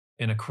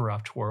in a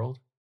corrupt world.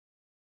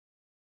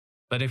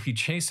 But if you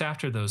chase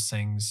after those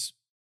things,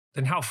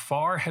 then how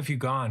far have you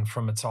gone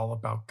from it's all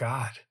about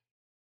God?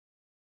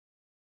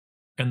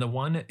 And the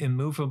one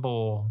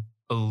immovable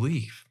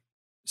belief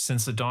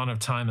since the dawn of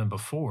time and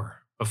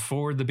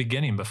before the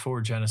beginning,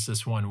 before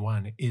Genesis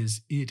 1:1,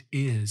 is it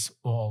is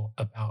all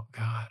about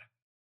God.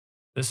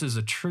 This is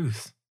a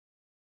truth.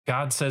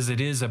 God says it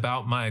is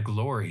about my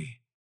glory.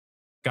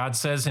 God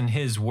says in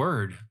his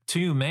word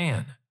to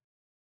man,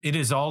 it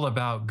is all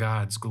about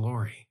God's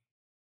glory.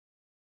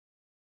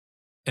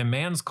 And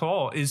man's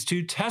call is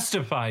to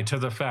testify to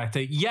the fact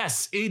that,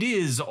 yes, it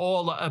is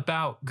all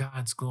about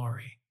God's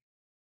glory.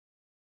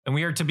 And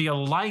we are to be a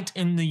light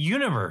in the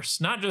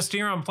universe, not just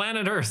here on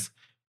planet Earth.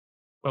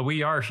 Well,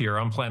 we are here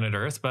on planet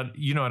Earth, but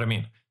you know what I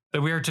mean.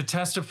 That we are to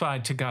testify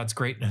to God's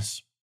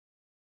greatness.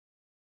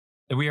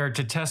 That we are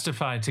to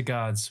testify to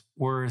God's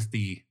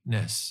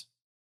worthiness.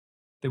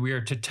 That we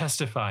are to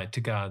testify to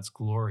God's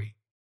glory.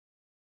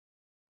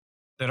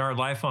 That our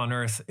life on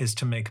earth is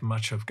to make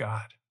much of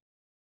God.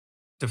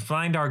 To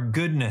find our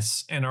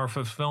goodness and our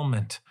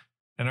fulfillment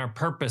and our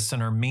purpose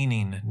and our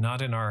meaning,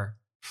 not in our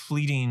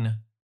fleeting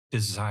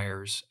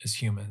desires as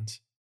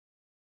humans,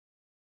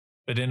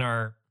 but in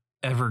our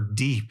ever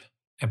deep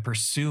and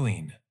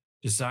pursuing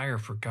desire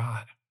for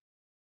God.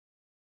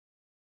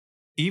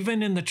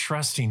 Even in the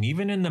trusting,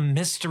 even in the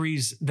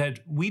mysteries that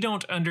we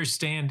don't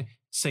understand,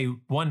 say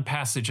one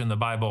passage in the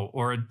Bible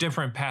or a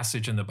different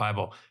passage in the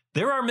Bible,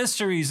 there are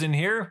mysteries in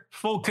here,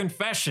 full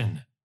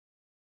confession.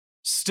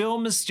 Still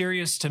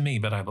mysterious to me,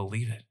 but I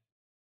believe it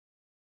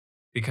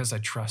because I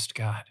trust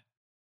God.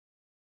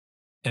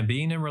 And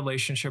being in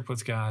relationship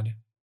with God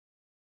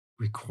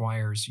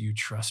requires you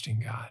trusting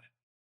God.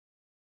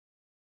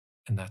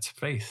 And that's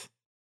faith.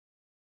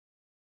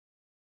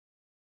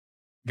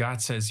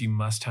 God says you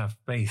must have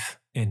faith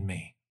in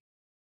me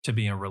to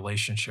be in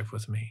relationship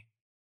with me,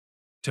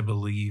 to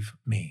believe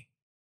me,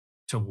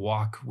 to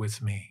walk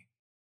with me.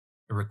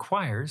 It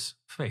requires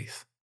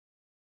faith.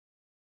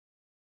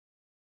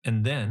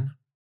 And then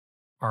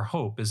our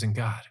hope is in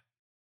God.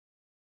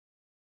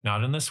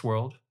 Not in this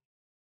world.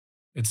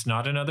 It's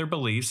not in other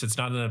beliefs. It's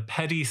not in the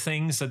petty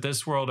things that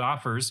this world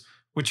offers,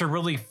 which are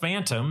really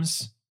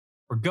phantoms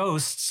or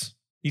ghosts.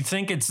 You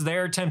think it's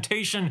there.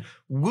 Temptation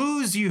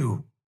woos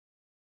you.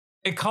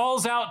 It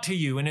calls out to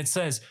you and it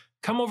says,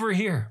 come over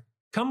here.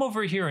 Come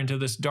over here into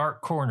this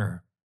dark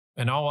corner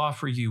and I'll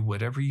offer you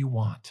whatever you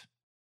want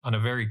on a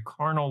very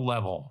carnal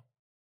level.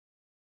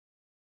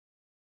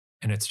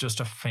 And it's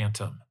just a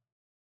phantom.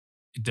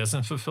 It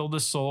doesn't fulfill the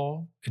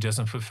soul. It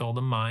doesn't fulfill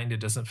the mind. It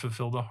doesn't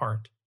fulfill the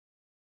heart.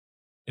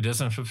 It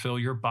doesn't fulfill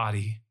your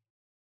body.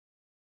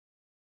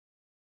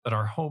 But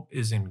our hope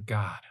is in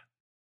God,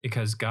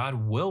 because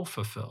God will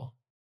fulfill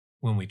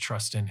when we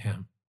trust in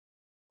him,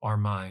 our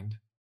mind,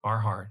 our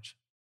heart,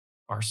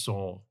 our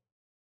soul,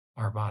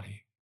 our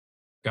body.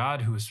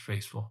 God who is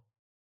faithful,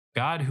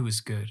 God who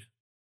is good,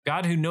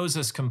 God who knows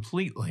us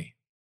completely,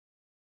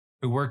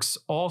 who works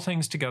all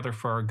things together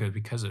for our good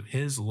because of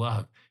his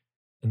love.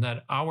 And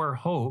that our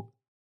hope,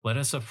 let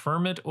us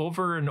affirm it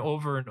over and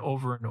over and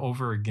over and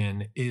over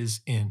again, is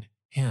in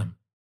him.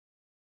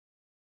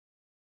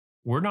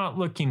 We're not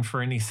looking for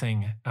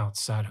anything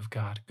outside of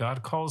God.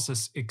 God calls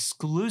us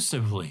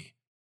exclusively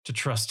to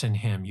trust in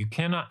him. You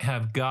cannot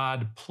have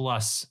God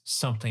plus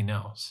something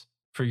else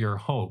for your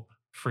hope,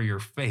 for your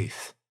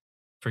faith,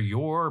 for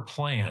your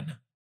plan.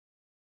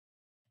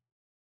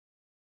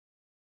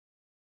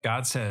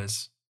 God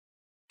says,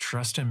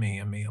 trust in me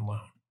and me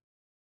alone.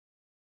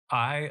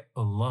 I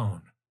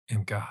alone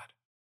am God,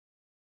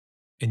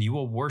 and you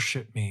will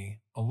worship me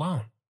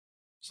alone.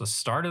 It's the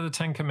start of the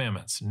 10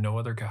 Commandments. No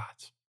other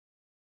gods,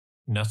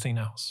 nothing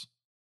else,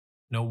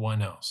 no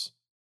one else.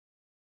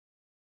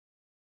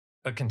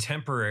 But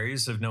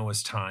contemporaries of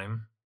Noah's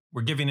time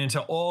were giving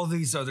into all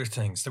these other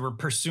things. They were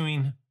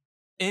pursuing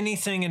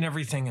anything and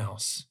everything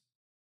else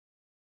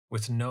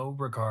with no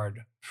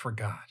regard for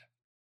God.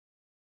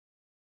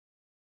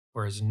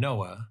 Whereas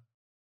Noah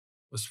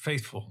was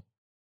faithful.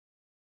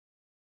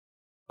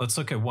 Let's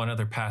look at one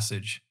other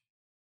passage.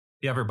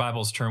 If you have your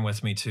Bibles, turn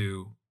with me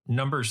to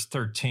Numbers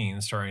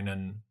 13, starting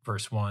in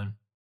verse 1. I'm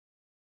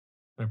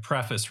going to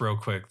preface real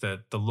quick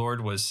that the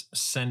Lord was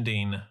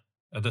sending,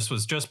 this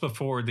was just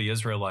before the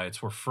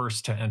Israelites were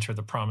first to enter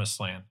the promised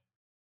land.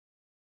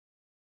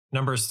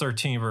 Numbers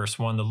 13, verse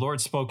 1, the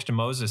Lord spoke to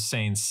Moses,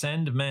 saying,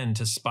 "Send men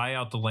to spy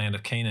out the land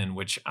of Canaan,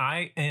 which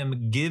I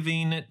am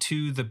giving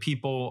to the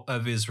people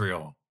of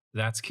Israel."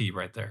 That's key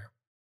right there.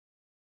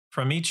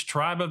 "From each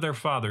tribe of their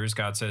fathers,"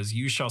 God says,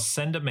 "you shall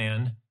send a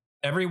man,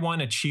 every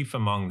one a chief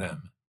among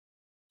them."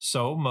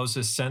 So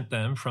Moses sent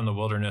them from the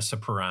wilderness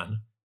of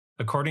Paran,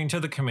 according to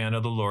the command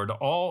of the Lord,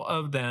 all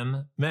of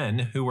them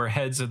men who were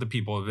heads of the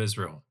people of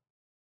Israel.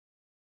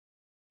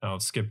 Now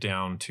let's skip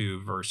down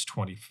to verse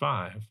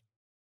 25.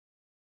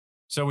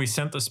 So we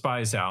sent the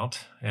spies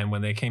out, and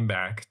when they came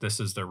back, this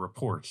is their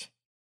report.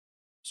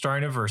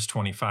 Starting at verse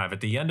 25,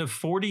 at the end of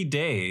 40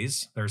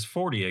 days, there's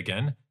 40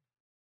 again,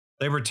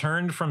 they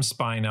returned from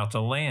spying out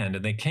the land,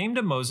 and they came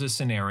to Moses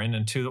and Aaron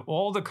and to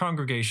all the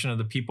congregation of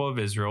the people of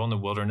Israel in the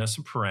wilderness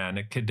of Paran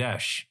at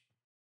Kadesh.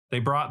 They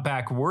brought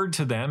back word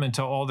to them and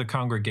to all the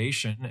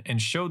congregation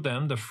and showed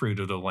them the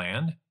fruit of the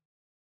land.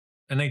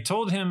 And they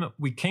told him,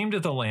 "We came to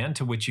the land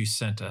to which you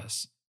sent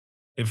us.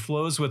 It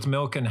flows with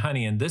milk and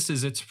honey, and this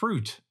is its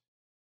fruit.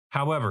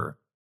 However,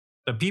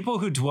 the people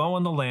who dwell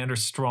on the land are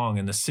strong,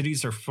 and the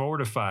cities are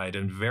fortified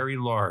and very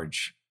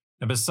large.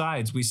 And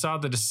besides, we saw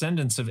the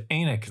descendants of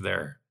Anak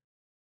there.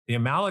 The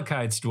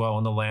Amalekites dwell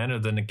in the land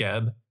of the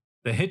Negeb.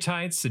 The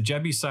Hittites, the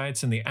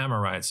Jebusites, and the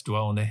Amorites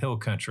dwell in the hill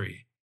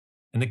country.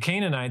 And the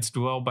Canaanites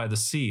dwell by the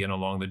sea and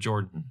along the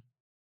Jordan."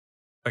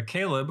 But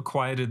Caleb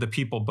quieted the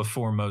people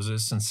before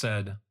Moses and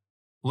said,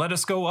 "Let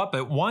us go up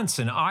at once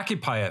and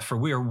occupy it, for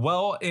we are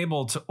well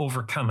able to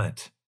overcome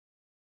it."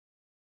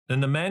 Then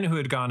the men who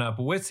had gone up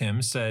with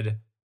him said,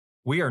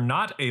 "We are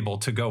not able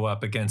to go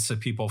up against the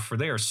people, for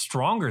they are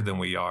stronger than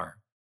we are."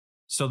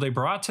 So they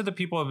brought to the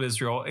people of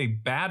Israel a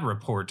bad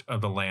report of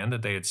the land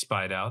that they had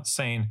spied out,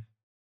 saying,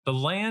 "The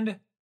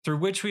land through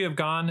which we have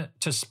gone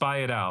to spy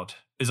it out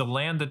is a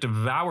land that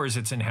devours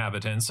its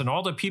inhabitants, and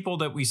all the people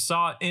that we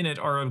saw in it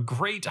are of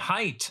great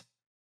height.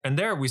 And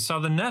there we saw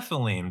the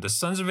Nephilim, the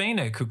sons of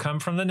Anak, who come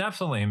from the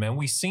Nephilim, and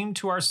we seemed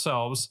to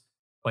ourselves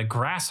like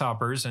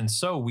grasshoppers, and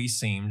so we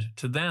seemed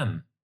to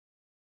them."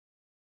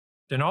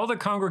 Then all the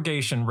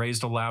congregation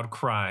raised a loud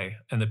cry,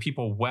 and the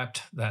people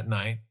wept that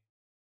night.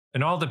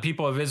 And all the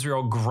people of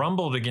Israel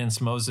grumbled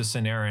against Moses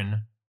and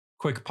Aaron.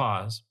 Quick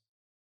pause.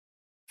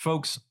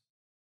 Folks,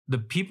 the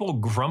people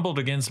grumbled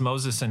against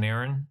Moses and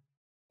Aaron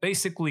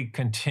basically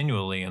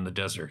continually in the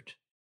desert.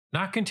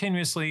 Not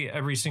continually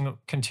every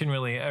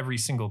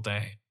single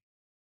day,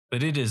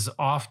 but it is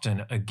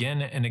often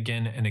again and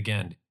again and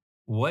again.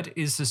 What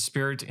is the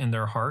spirit in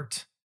their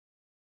heart?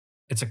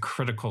 It's a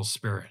critical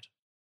spirit.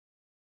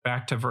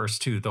 Back to verse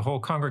 2, the whole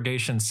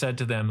congregation said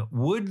to them,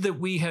 "Would that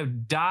we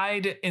had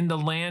died in the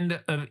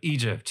land of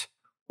Egypt,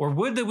 or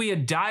would that we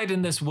had died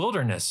in this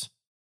wilderness.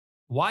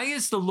 Why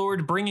is the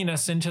Lord bringing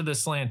us into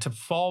this land to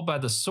fall by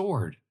the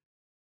sword?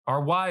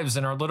 Our wives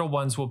and our little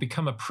ones will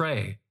become a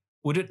prey.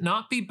 Would it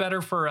not be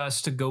better for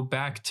us to go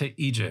back to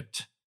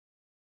Egypt?"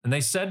 And they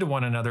said to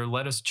one another,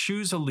 "Let us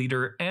choose a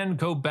leader and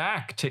go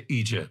back to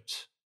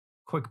Egypt."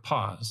 Quick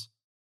pause.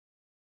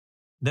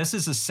 This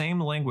is the same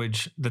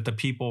language that the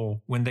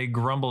people, when they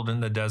grumbled in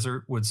the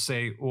desert, would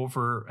say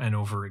over and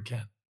over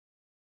again.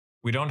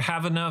 "We don't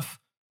have enough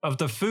of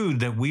the food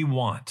that we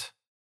want,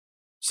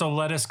 so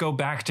let us go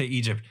back to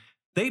Egypt."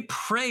 They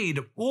prayed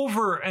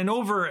over and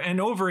over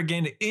and over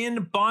again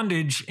in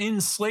bondage,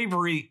 in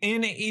slavery,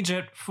 in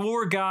Egypt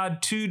for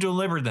God to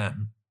deliver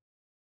them.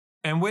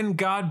 And when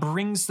God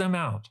brings them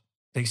out,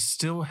 they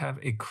still have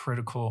a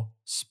critical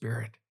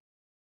spirit.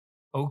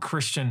 Oh,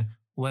 Christian,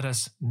 let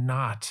us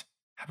not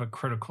have a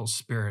critical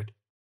spirit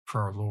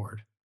for our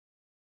Lord.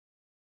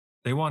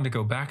 They wanted to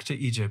go back to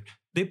Egypt.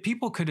 The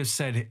people could have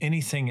said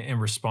anything in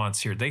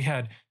response here. They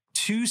had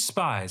 2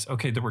 spies.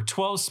 Okay, there were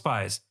 12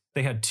 spies.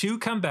 They had 2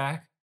 come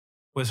back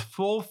with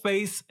full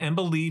faith and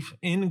belief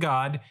in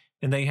God,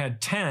 and they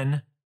had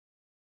 10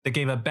 that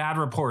gave a bad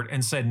report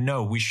and said,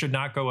 "No, we should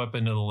not go up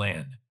into the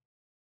land."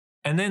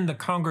 And then the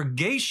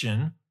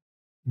congregation,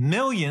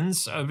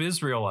 millions of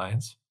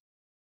Israelites,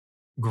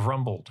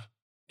 grumbled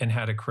and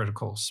had a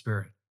critical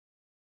spirit.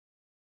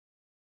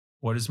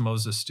 What does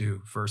Moses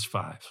do? Verse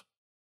 5.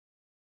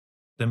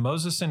 Then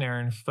Moses and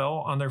Aaron fell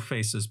on their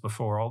faces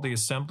before all the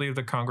assembly of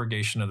the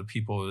congregation of the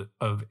people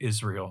of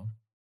Israel.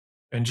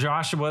 And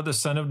Joshua the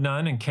son of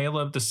Nun and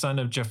Caleb the son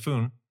of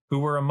Jephunneh, who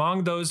were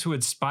among those who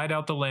had spied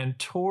out the land,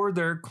 tore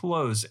their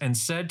clothes and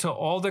said to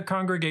all the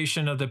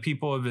congregation of the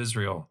people of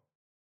Israel,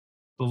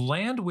 "The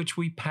land which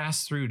we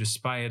passed through to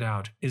spy it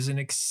out is an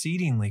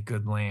exceedingly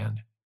good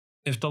land.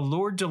 If the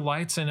Lord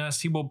delights in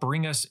us, he will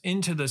bring us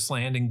into this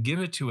land and give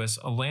it to us,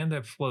 a land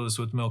that flows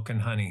with milk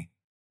and honey.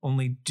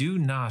 Only do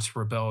not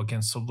rebel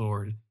against the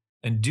Lord,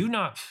 and do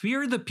not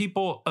fear the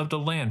people of the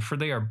land, for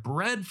they are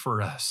bread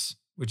for us,"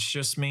 which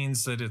just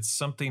means that it's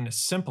something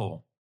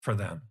simple for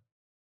them.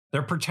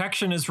 "Their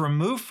protection is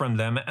removed from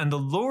them, and the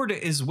Lord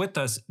is with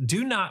us.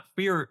 Do not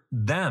fear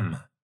them."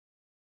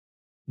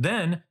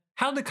 Then,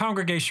 how did the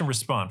congregation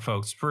respond,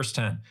 folks? Verse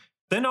 10.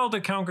 "Then all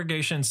the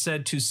congregation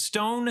said to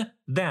stone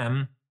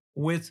them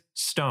with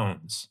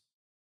stones.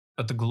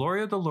 But the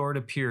glory of the Lord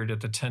appeared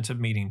at the tent of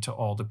meeting to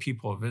all the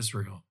people of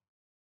Israel."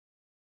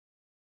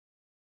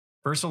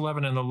 Verse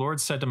 11, "And the Lord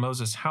said to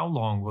Moses, how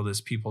long will this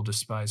people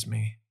despise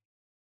me?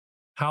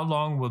 How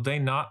long will they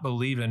not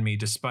believe in me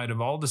despite of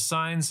all the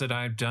signs that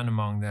I have done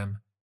among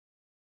them?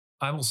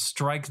 I will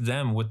strike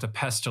them with the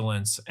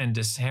pestilence and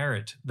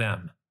disinherit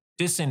them,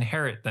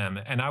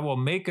 and I will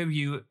make of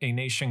you a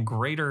nation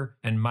greater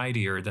and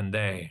mightier than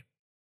they."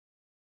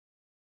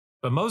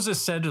 But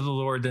Moses said to the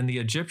Lord, "Then the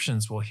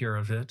Egyptians will hear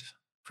of it,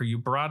 for you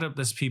brought up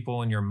this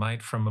people in your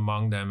might from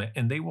among them,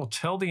 and they will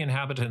tell the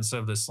inhabitants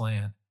of this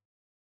land.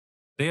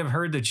 They have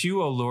heard that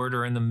you, O Lord,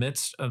 are in the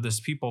midst of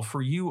this people,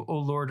 for you, O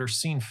Lord, are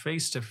seen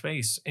face to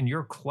face, and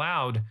your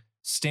cloud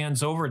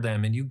stands over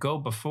them, and you go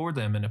before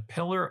them in a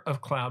pillar of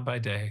cloud by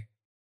day,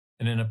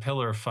 and in a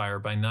pillar of fire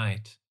by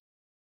night.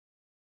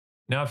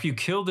 Now, if you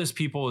kill this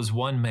people as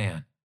one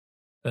man,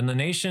 then the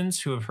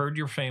nations who have heard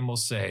your fame will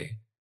say,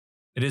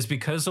 'It is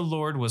because the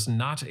Lord was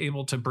not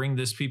able to bring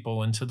this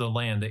people into the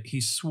land that he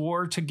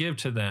swore to give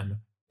to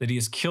them, that he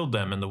has killed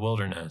them in the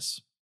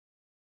wilderness.'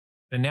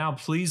 And now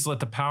please let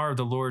the power of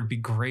the Lord be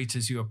great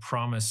as you have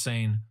promised,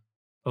 saying,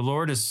 'The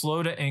Lord is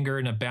slow to anger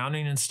and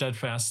abounding in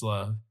steadfast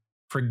love,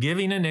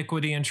 forgiving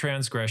iniquity and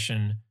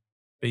transgression,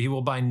 but he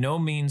will by no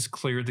means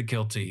clear the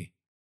guilty,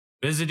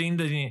 visiting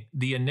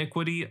the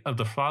iniquity of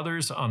the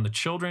fathers on the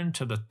children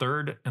to the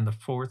third and the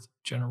fourth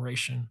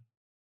generation.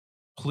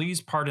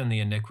 Please pardon the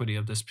iniquity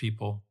of this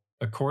people,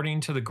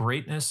 according to the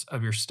greatness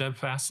of your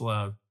steadfast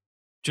love,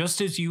 just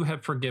as you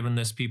have forgiven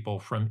this people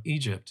from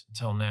Egypt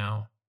till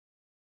now.'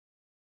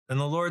 And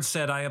the Lord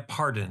said, 'I have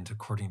pardoned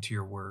according to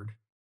your word.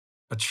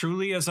 But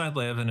truly as I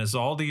live, and as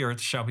all the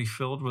earth shall be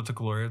filled with the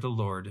glory of the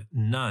Lord,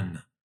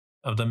 none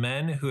of the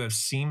men who have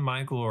seen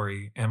my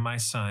glory and my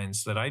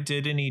signs that I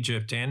did in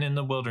Egypt and in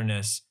the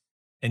wilderness,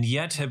 and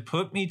yet have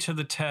put me to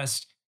the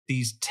test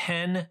these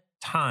 10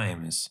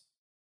 times,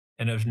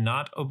 and have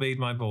not obeyed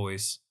my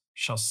voice,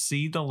 shall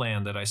see the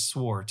land that I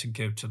swore to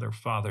give to their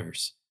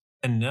fathers.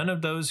 And none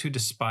of those who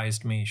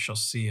despised me shall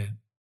see it.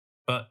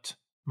 But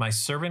my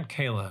servant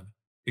Caleb,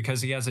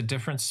 because he has a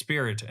different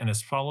spirit and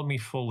has followed me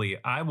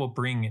fully, I will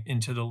bring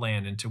into the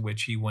land into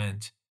which he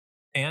went,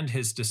 and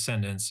his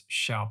descendants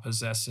shall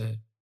possess it.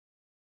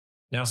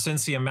 Now,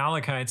 since the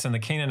Amalekites and the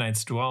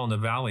Canaanites dwell in the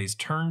valleys,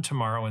 turn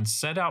tomorrow and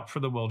set out for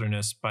the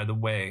wilderness by the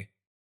way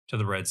to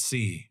the Red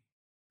Sea."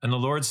 And the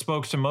Lord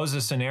spoke to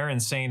Moses and Aaron,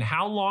 saying,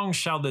 "How long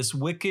shall this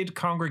wicked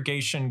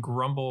congregation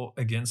grumble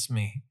against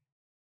me?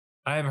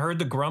 I have heard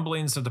the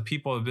grumblings of the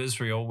people of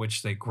Israel,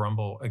 which they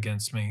grumble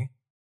against me.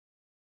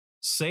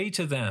 Say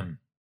to them,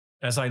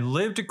 'As I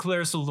live,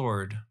 declares the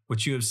Lord,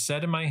 what you have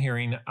said in my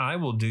hearing, I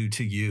will do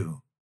to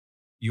you.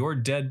 Your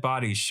dead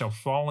bodies shall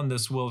fall in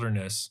this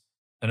wilderness,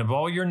 and of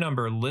all your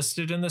number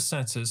listed in the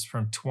census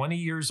from 20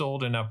 years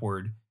old and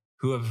upward,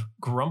 who have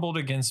grumbled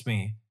against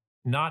me,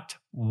 not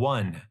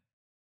one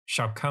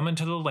shall come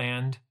into the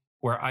land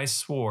where I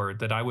swore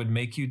that I would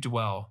make you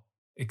dwell,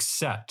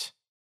 except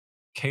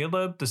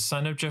Caleb the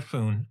son of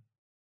Jephunneh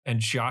and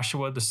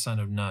Joshua the son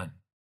of Nun,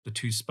 the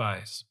 2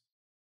 spies.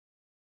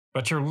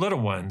 But your little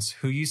ones,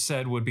 who you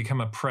said would become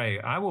a prey,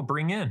 I will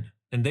bring in,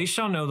 and they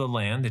shall know the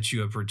land that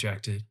you have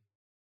rejected.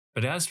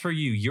 But as for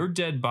you, your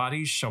dead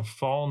bodies shall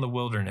fall in the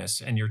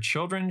wilderness, and your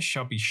children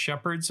shall be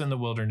shepherds in the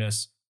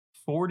wilderness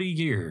 40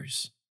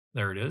 years.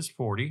 There it is,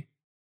 40.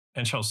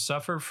 And shall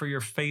suffer for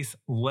your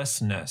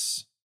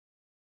faithlessness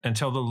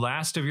until the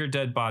last of your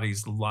dead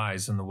bodies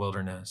lies in the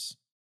wilderness.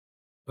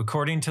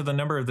 According to the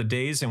number of the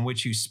days in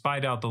which you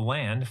spied out the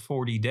land,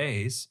 40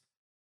 days,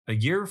 a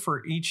year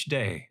for each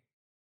day,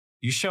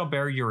 you shall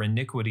bear your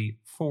iniquity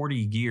 40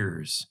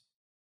 years,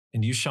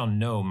 and you shall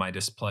know my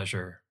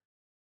displeasure.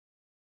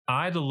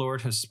 I, the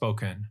Lord, have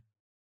spoken.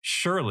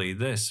 Surely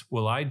this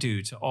will I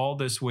do to all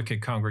this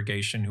wicked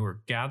congregation who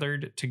are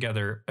gathered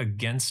together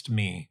against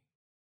me.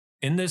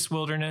 In this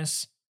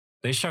wilderness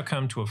they shall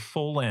come to a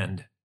full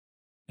end,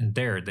 and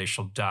there they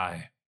shall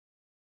die.'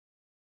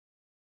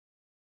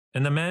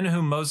 And the men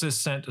whom Moses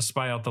sent to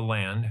spy out the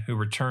land, who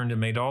returned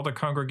and made all the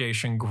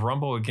congregation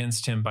grumble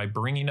against him by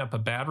bringing up a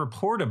bad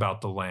report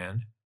about the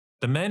land,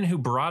 the men who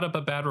brought up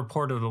a bad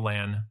report of the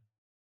land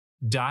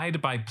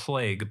died by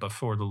plague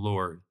before the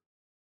Lord.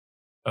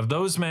 Of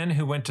those men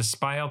who went to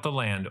spy out the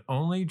land,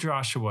 only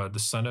Joshua the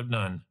son of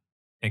Nun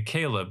and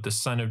Caleb the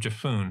son of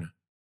Jephunneh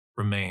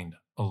remained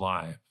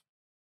alive."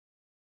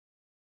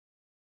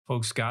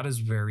 Folks, God is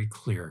very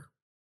clear.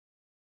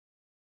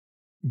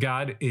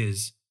 God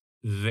is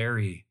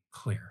very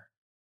clear.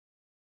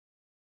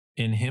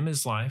 In him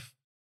is life.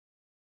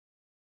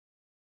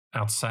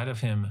 Outside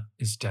of him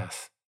is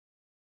death.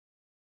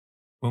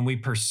 When we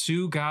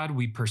pursue God,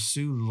 we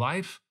pursue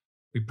life,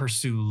 we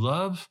pursue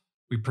love,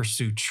 we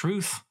pursue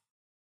truth.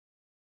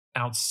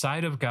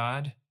 Outside of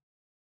God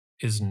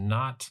is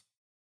not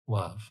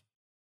love,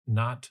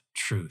 not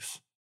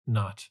truth,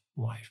 not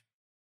life.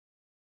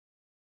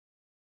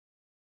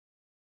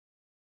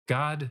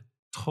 God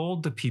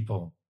told the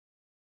people,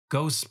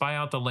 go spy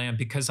out the land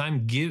because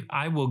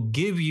I will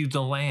give you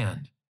the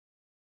land.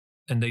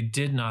 And they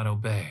did not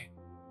obey.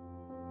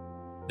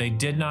 They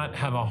did not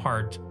have a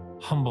heart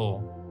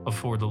humble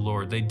before the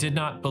Lord. They did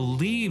not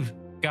believe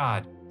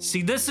God.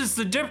 See, this is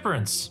the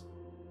difference.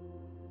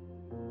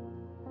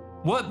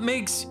 What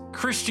makes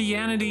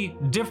Christianity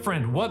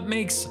different? What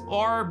makes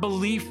our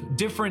belief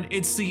different?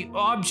 It's the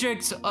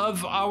object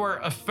of our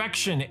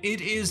affection.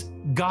 It is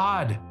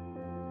God.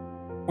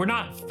 We're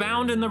not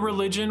found in the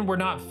religion. We're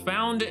not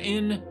found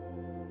in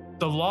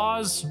the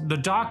laws, the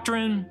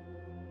doctrine.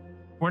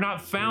 We're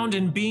not found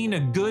in being a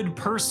good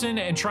person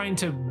and trying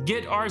to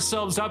get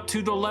ourselves up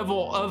to the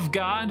level of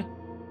God.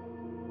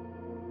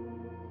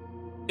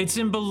 It's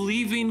in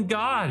believing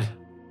God.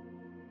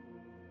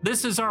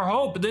 This is our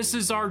hope. This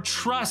is our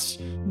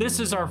trust. This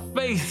is our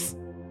faith.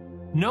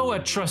 Noah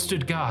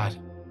trusted God.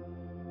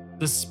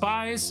 The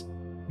spies,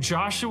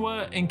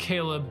 Joshua and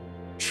Caleb,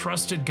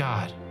 trusted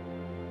God.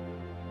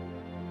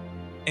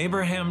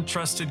 Abraham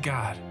trusted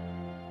God.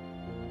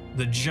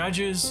 The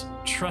judges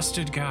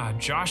trusted God.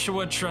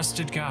 Joshua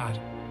trusted God.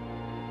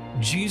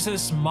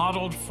 Jesus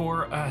modeled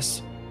for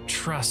us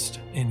trust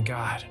in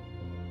God.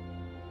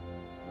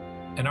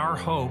 And our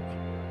hope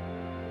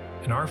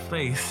and our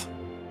faith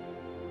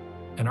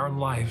and our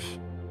life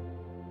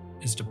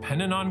is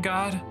dependent on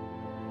God.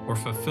 We're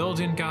fulfilled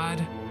in God,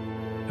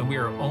 and we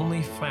are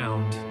only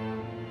found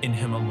in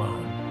Him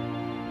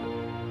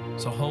alone.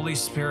 So Holy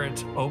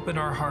Spirit, open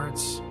our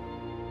hearts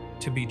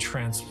to be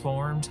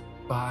transformed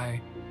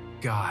by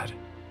God,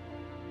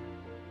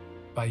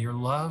 by your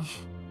love,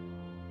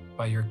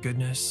 by your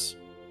goodness,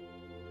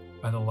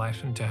 by the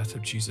life and death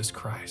of Jesus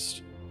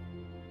Christ.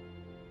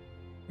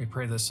 We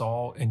pray this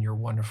all in your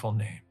wonderful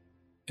name.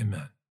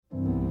 Amen.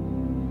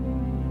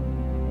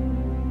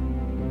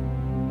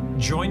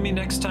 Join me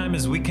next time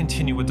as we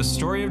continue with the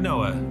story of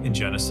Noah in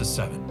Genesis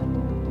 7.